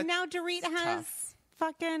and now Dorit has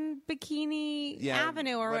fucking Bikini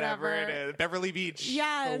Avenue or whatever it is. Beverly Beach.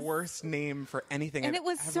 Yes. The worst name for anything. And I've it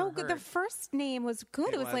was ever so good. heard. The first name was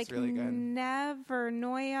good. It was like really good. Never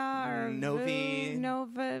Noya or Novi.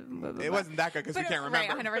 Nova. It wasn't that good because we can't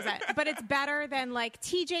remember. Right, 100%. But it's better than like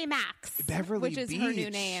TJ Maxx, Beverly which is Beach. her new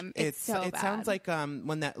name. It's so it bad. sounds like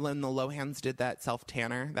when the Lohans did that self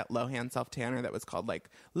tanner, that Lohan self tanner that was called like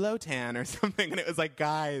Low Tan or something, and it was like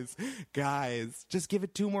guys, just give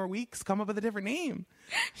it 2 more weeks, come up with a different name.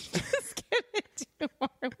 Just give it 2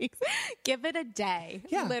 more weeks. Give it a day.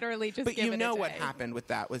 Yeah. Literally just but give it a day. But you know what happened with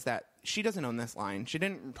that was that she doesn't own this line. She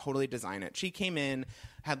didn't totally design it. She came in,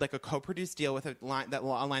 had like a co-produced deal with a line that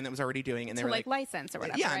was already doing, and they were like license or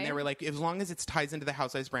whatever. Yeah, right? and they were like, as long as it ties into the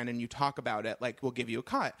Housewives brand and you talk about it, like we'll give you a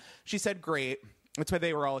cut. She said, great. That's why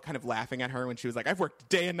they were all kind of laughing at her when she was like, I've worked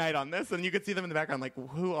day and night on this. And you could see them in the background like,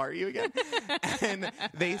 who are you again? And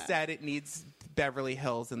they said it needs Beverly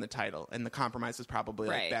Hills in the title. And the compromise was probably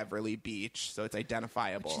like Beverly Beach. So it's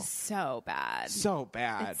identifiable. Which is so bad. So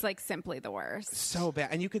bad. It's like simply the worst. So bad.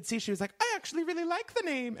 And you could see she was like, I actually really like the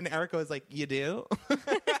name. And Erica was like, you do?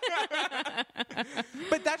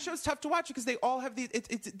 But that show's tough to watch because they all have these.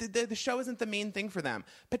 The show isn't the main thing for them.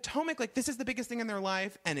 Potomac, like this is the biggest thing in their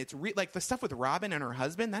life, and it's like the stuff with Robin and her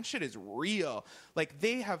husband. That shit is real. Like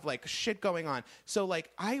they have like shit going on. So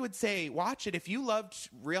like I would say watch it if you loved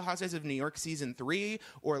Real Housewives of New York season 3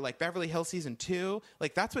 or like Beverly Hills season 2.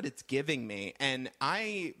 Like that's what it's giving me, and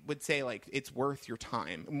I would say like it's worth your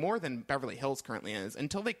time more than Beverly Hills currently is.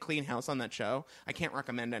 Until they clean house on that show, I can't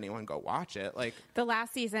recommend anyone go watch it. Like the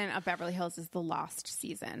last season of Beverly Hills is the lost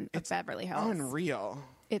season of Beverly Hills. Unreal.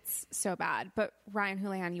 It's so bad. But Ryan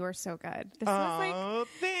Houlihan, you are so good. This was like,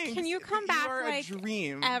 thanks. Can you come back like a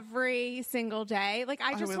dream. every single day? Like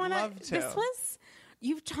I just want to. This was.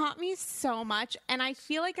 You've taught me so much, and I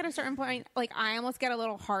feel like at a certain point, like I almost get a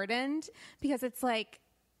little hardened because it's like,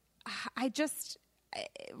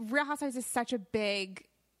 Real Housewives is such a big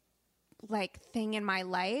like thing in my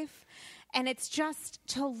life. And it's just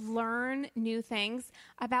to learn new things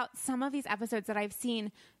about some of these episodes that I've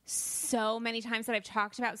seen so many times, that I've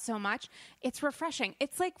talked about so much. It's refreshing.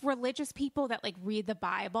 It's like religious people that like read the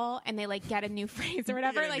Bible and they like get a new phrase or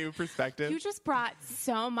whatever. Like new perspective. You just brought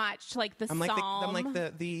so much to like the psalm. I'm like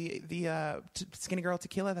the skinny girl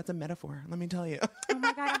tequila. That's a metaphor. Let me tell you. Oh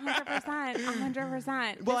my God, 100%,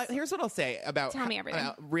 100%. Well, here's what I'll say about tell me everything.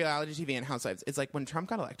 Reality TV and Housewives. It's like when Trump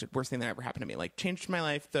got elected, worst thing that ever happened to me. Like changed my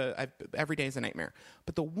life. Every day is a nightmare.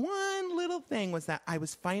 But the one little thing was that I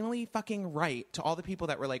was finally fucking right to all the people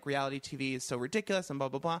that were like, like reality TV is so ridiculous and blah,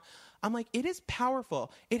 blah, blah. I'm like, it is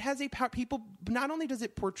powerful. It has a power. People, not only does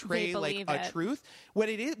it portray like a truth, what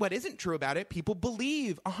isn't true about it, people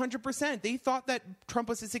believe 100%. They thought that Trump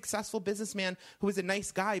was a successful businessman who was a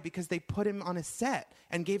nice guy because they put him on a set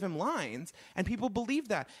and gave him lines, and people believe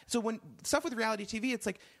that. So when stuff with reality TV, it's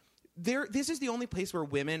like, this is the only place where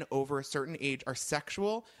women over a certain age are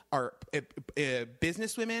sexual, are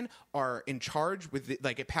business women, are in charge with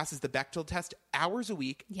it passes the Bechdel test hours a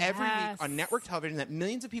week, every week on network television that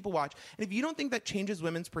millions of people watch. And if you don't think that changes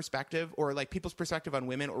women's perspective or like people's perspective on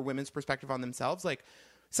women or women's perspective on themselves, like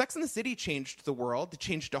Sex and the City changed the world. It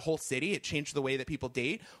changed a whole city. It changed the way that people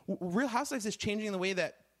date. Real Housewives is changing the way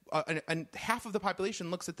that and half of the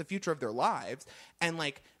population looks at the future of their lives and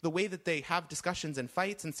like the way that they have discussions and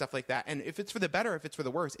fights and stuff like that. And if it's for the better, if it's for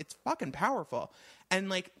the worse, it's fucking powerful. And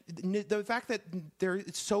like the fact that there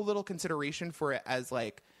is so little consideration for it as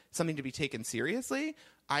like something to be taken seriously,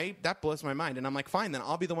 that blows my mind. And I'm like, fine, then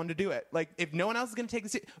I'll be the one to do it. Like if no one else is going to take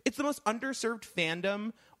this, it's the most underserved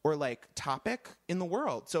fandom or like topic in the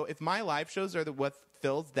world. So if my live shows are what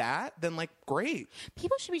fills that, then like great.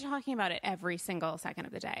 People should be talking about it every single second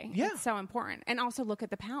of the day. Yeah. It's so important. And also look at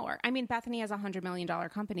the power. I mean, Bethany has $100 million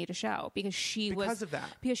company to show because she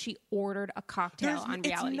ordered a cocktail on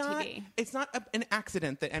reality TV. It's not an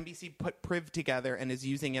accident that NBC put Priv together and is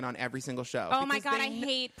using it on every single show. Oh my God, I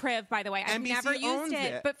hate Priv, by the way. I've never used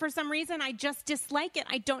it, but for some reason I just dislike it.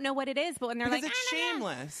 I don't know what it is, but when they're because it's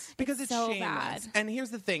shameless. Because it's so shameless. Bad. And here's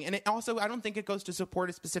the thing. And it also, I don't think it goes to support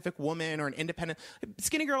a specific woman or an independent.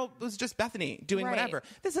 Skinny Girl was just Bethany doing whatever.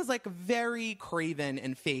 This is like very craven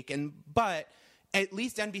and fake. But at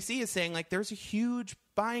least NBC is saying like there's a huge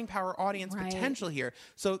buying power audience potential here.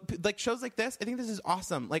 So like shows like this, I think this is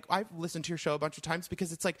awesome. Like I've listened to your show a bunch of times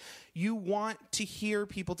because it's like you want to hear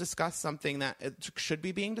people discuss something that should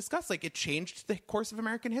be being discussed. Like it changed the course of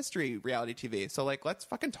American history, reality TV. So like let's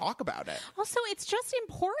fucking talk about it. Also, it's just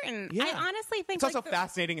important. Yeah. I honestly think it's also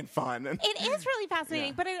fascinating and fun. It is really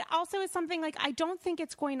fascinating, but it also is something like I don't think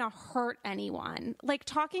it's going to hurt anyone. Like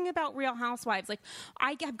talking about Real Housewives, like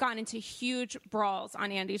I have gotten into huge brawls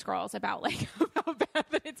on Andy's Girls about like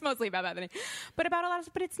it's mostly about Bethany, but about a lot of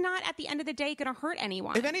stuff. But it's not at the end of the day going to hurt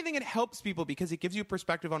anyone. If anything, it helps people because it gives you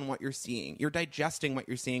perspective on what you're seeing. You're digesting what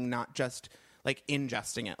you're seeing, not just like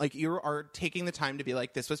ingesting it. Like you are taking the time to be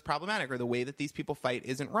like, this was problematic, or the way that these people fight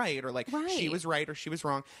isn't right, or like she was right or she was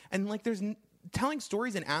wrong. And like there's telling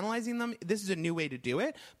stories and analyzing them. This is a new way to do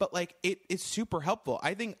it, but like it is super helpful.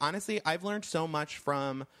 I think honestly, I've learned so much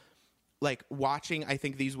from like watching, I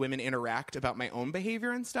think, these women interact about my own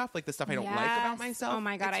behavior and stuff, like the stuff I don't like about myself. Oh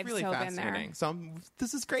my God, I've really so fascinating. Been there. So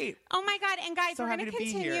this is great. Oh my God. And guys, we're going to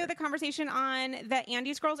continue the conversation on the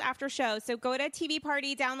Andy's Girls after show. So go to TV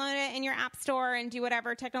Party, download it in your app store and do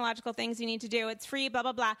whatever technological things you need to do. It's free, blah,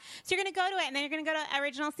 blah, blah. So you're going to go to it and then you're going to go to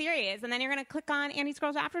original series and then you're going to click on Andy's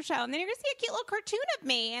Girls after show and then you're going to see a cute little cartoon of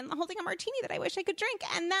me and holding a martini that I wish I could drink.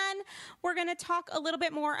 And then we're going to talk a little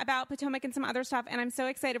bit more about Potomac and some other stuff. And I'm so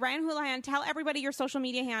excited. Ryan Houlihan, tell everybody your social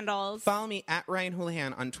media handles. Follow me at Ryan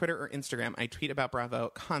Houlihan on Twitter or Instagram. I tweet about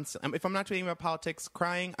Bravo constantly. If I'm not tweeting about politics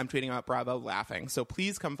crying, I'm tweeting about Bravo laughing. So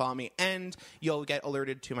please come follow me and you'll get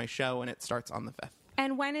alerted to my show when it starts on the 5th.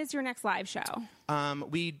 And when is your next live show?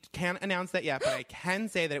 We can't announce that yet, but I can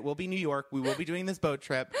say that it will be New York. We will be doing this boat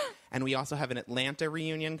trip. And we also have an Atlanta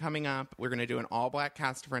reunion coming up. We're going to do an all-black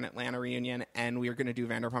cast for an Atlanta reunion. And we are going to do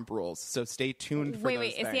Vanderpump Rules. So stay tuned for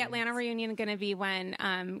those things. Is the Atlanta reunion going to be when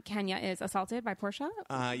Kenya is assaulted by Portia?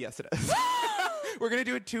 Yes, it is. We're going to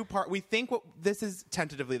do a two-part. We think this is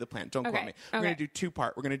tentatively the plan. Don't quote me. We're going to do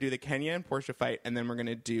two-part. We're going to do the Kenya and Portia fight. And then we're going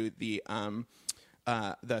to do the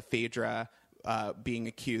Phaedra being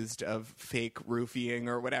accused of fake roofing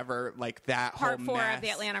or whatever, like that Part whole 4 mess of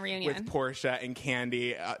the Atlanta reunion with Portia and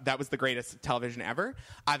Candy. That was the greatest television ever.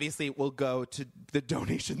 Obviously, the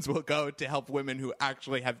donations will go to help women who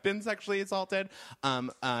actually have been sexually assaulted,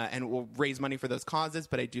 and we'll raise money for those causes.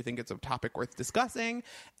 But I do think it's a topic worth discussing,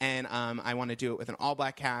 and I want to do it with an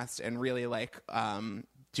all-black cast and really like.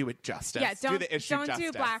 Do it justice. Yeah, do the issue justice.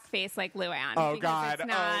 Don't do blackface like Luann. Oh God! It's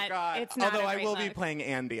not, It's not. Although I will be playing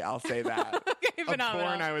Andy, I'll say that. Okay, phenomenal.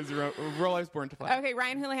 I was born to play. Okay,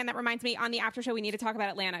 Ryan Houlihan. That reminds me. On the after show, we need to talk about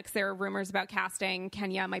Atlanta because there are rumors about casting.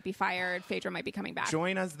 Kenya might be fired. Phaedra might be coming back.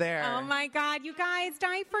 Join us there. Oh my God, you guys,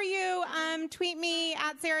 die for you. Tweet me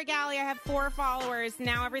at Sarah Galley. I have 4 followers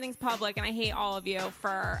now. Everything's public, and I hate all of you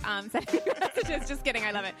for sending me messages. Just kidding.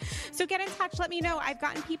 I love it. So get in touch. Let me know. I've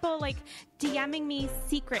gotten people like DMing me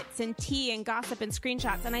secrets and tea and gossip and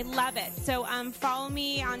screenshots, and I love it. So follow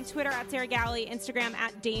me on Twitter at Sarah Galley, Instagram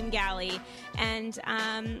at Dame Galley, and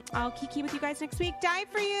I'll kiki with you guys next week. Die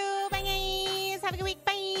for you. Bye, guys. Have a good week. Bye.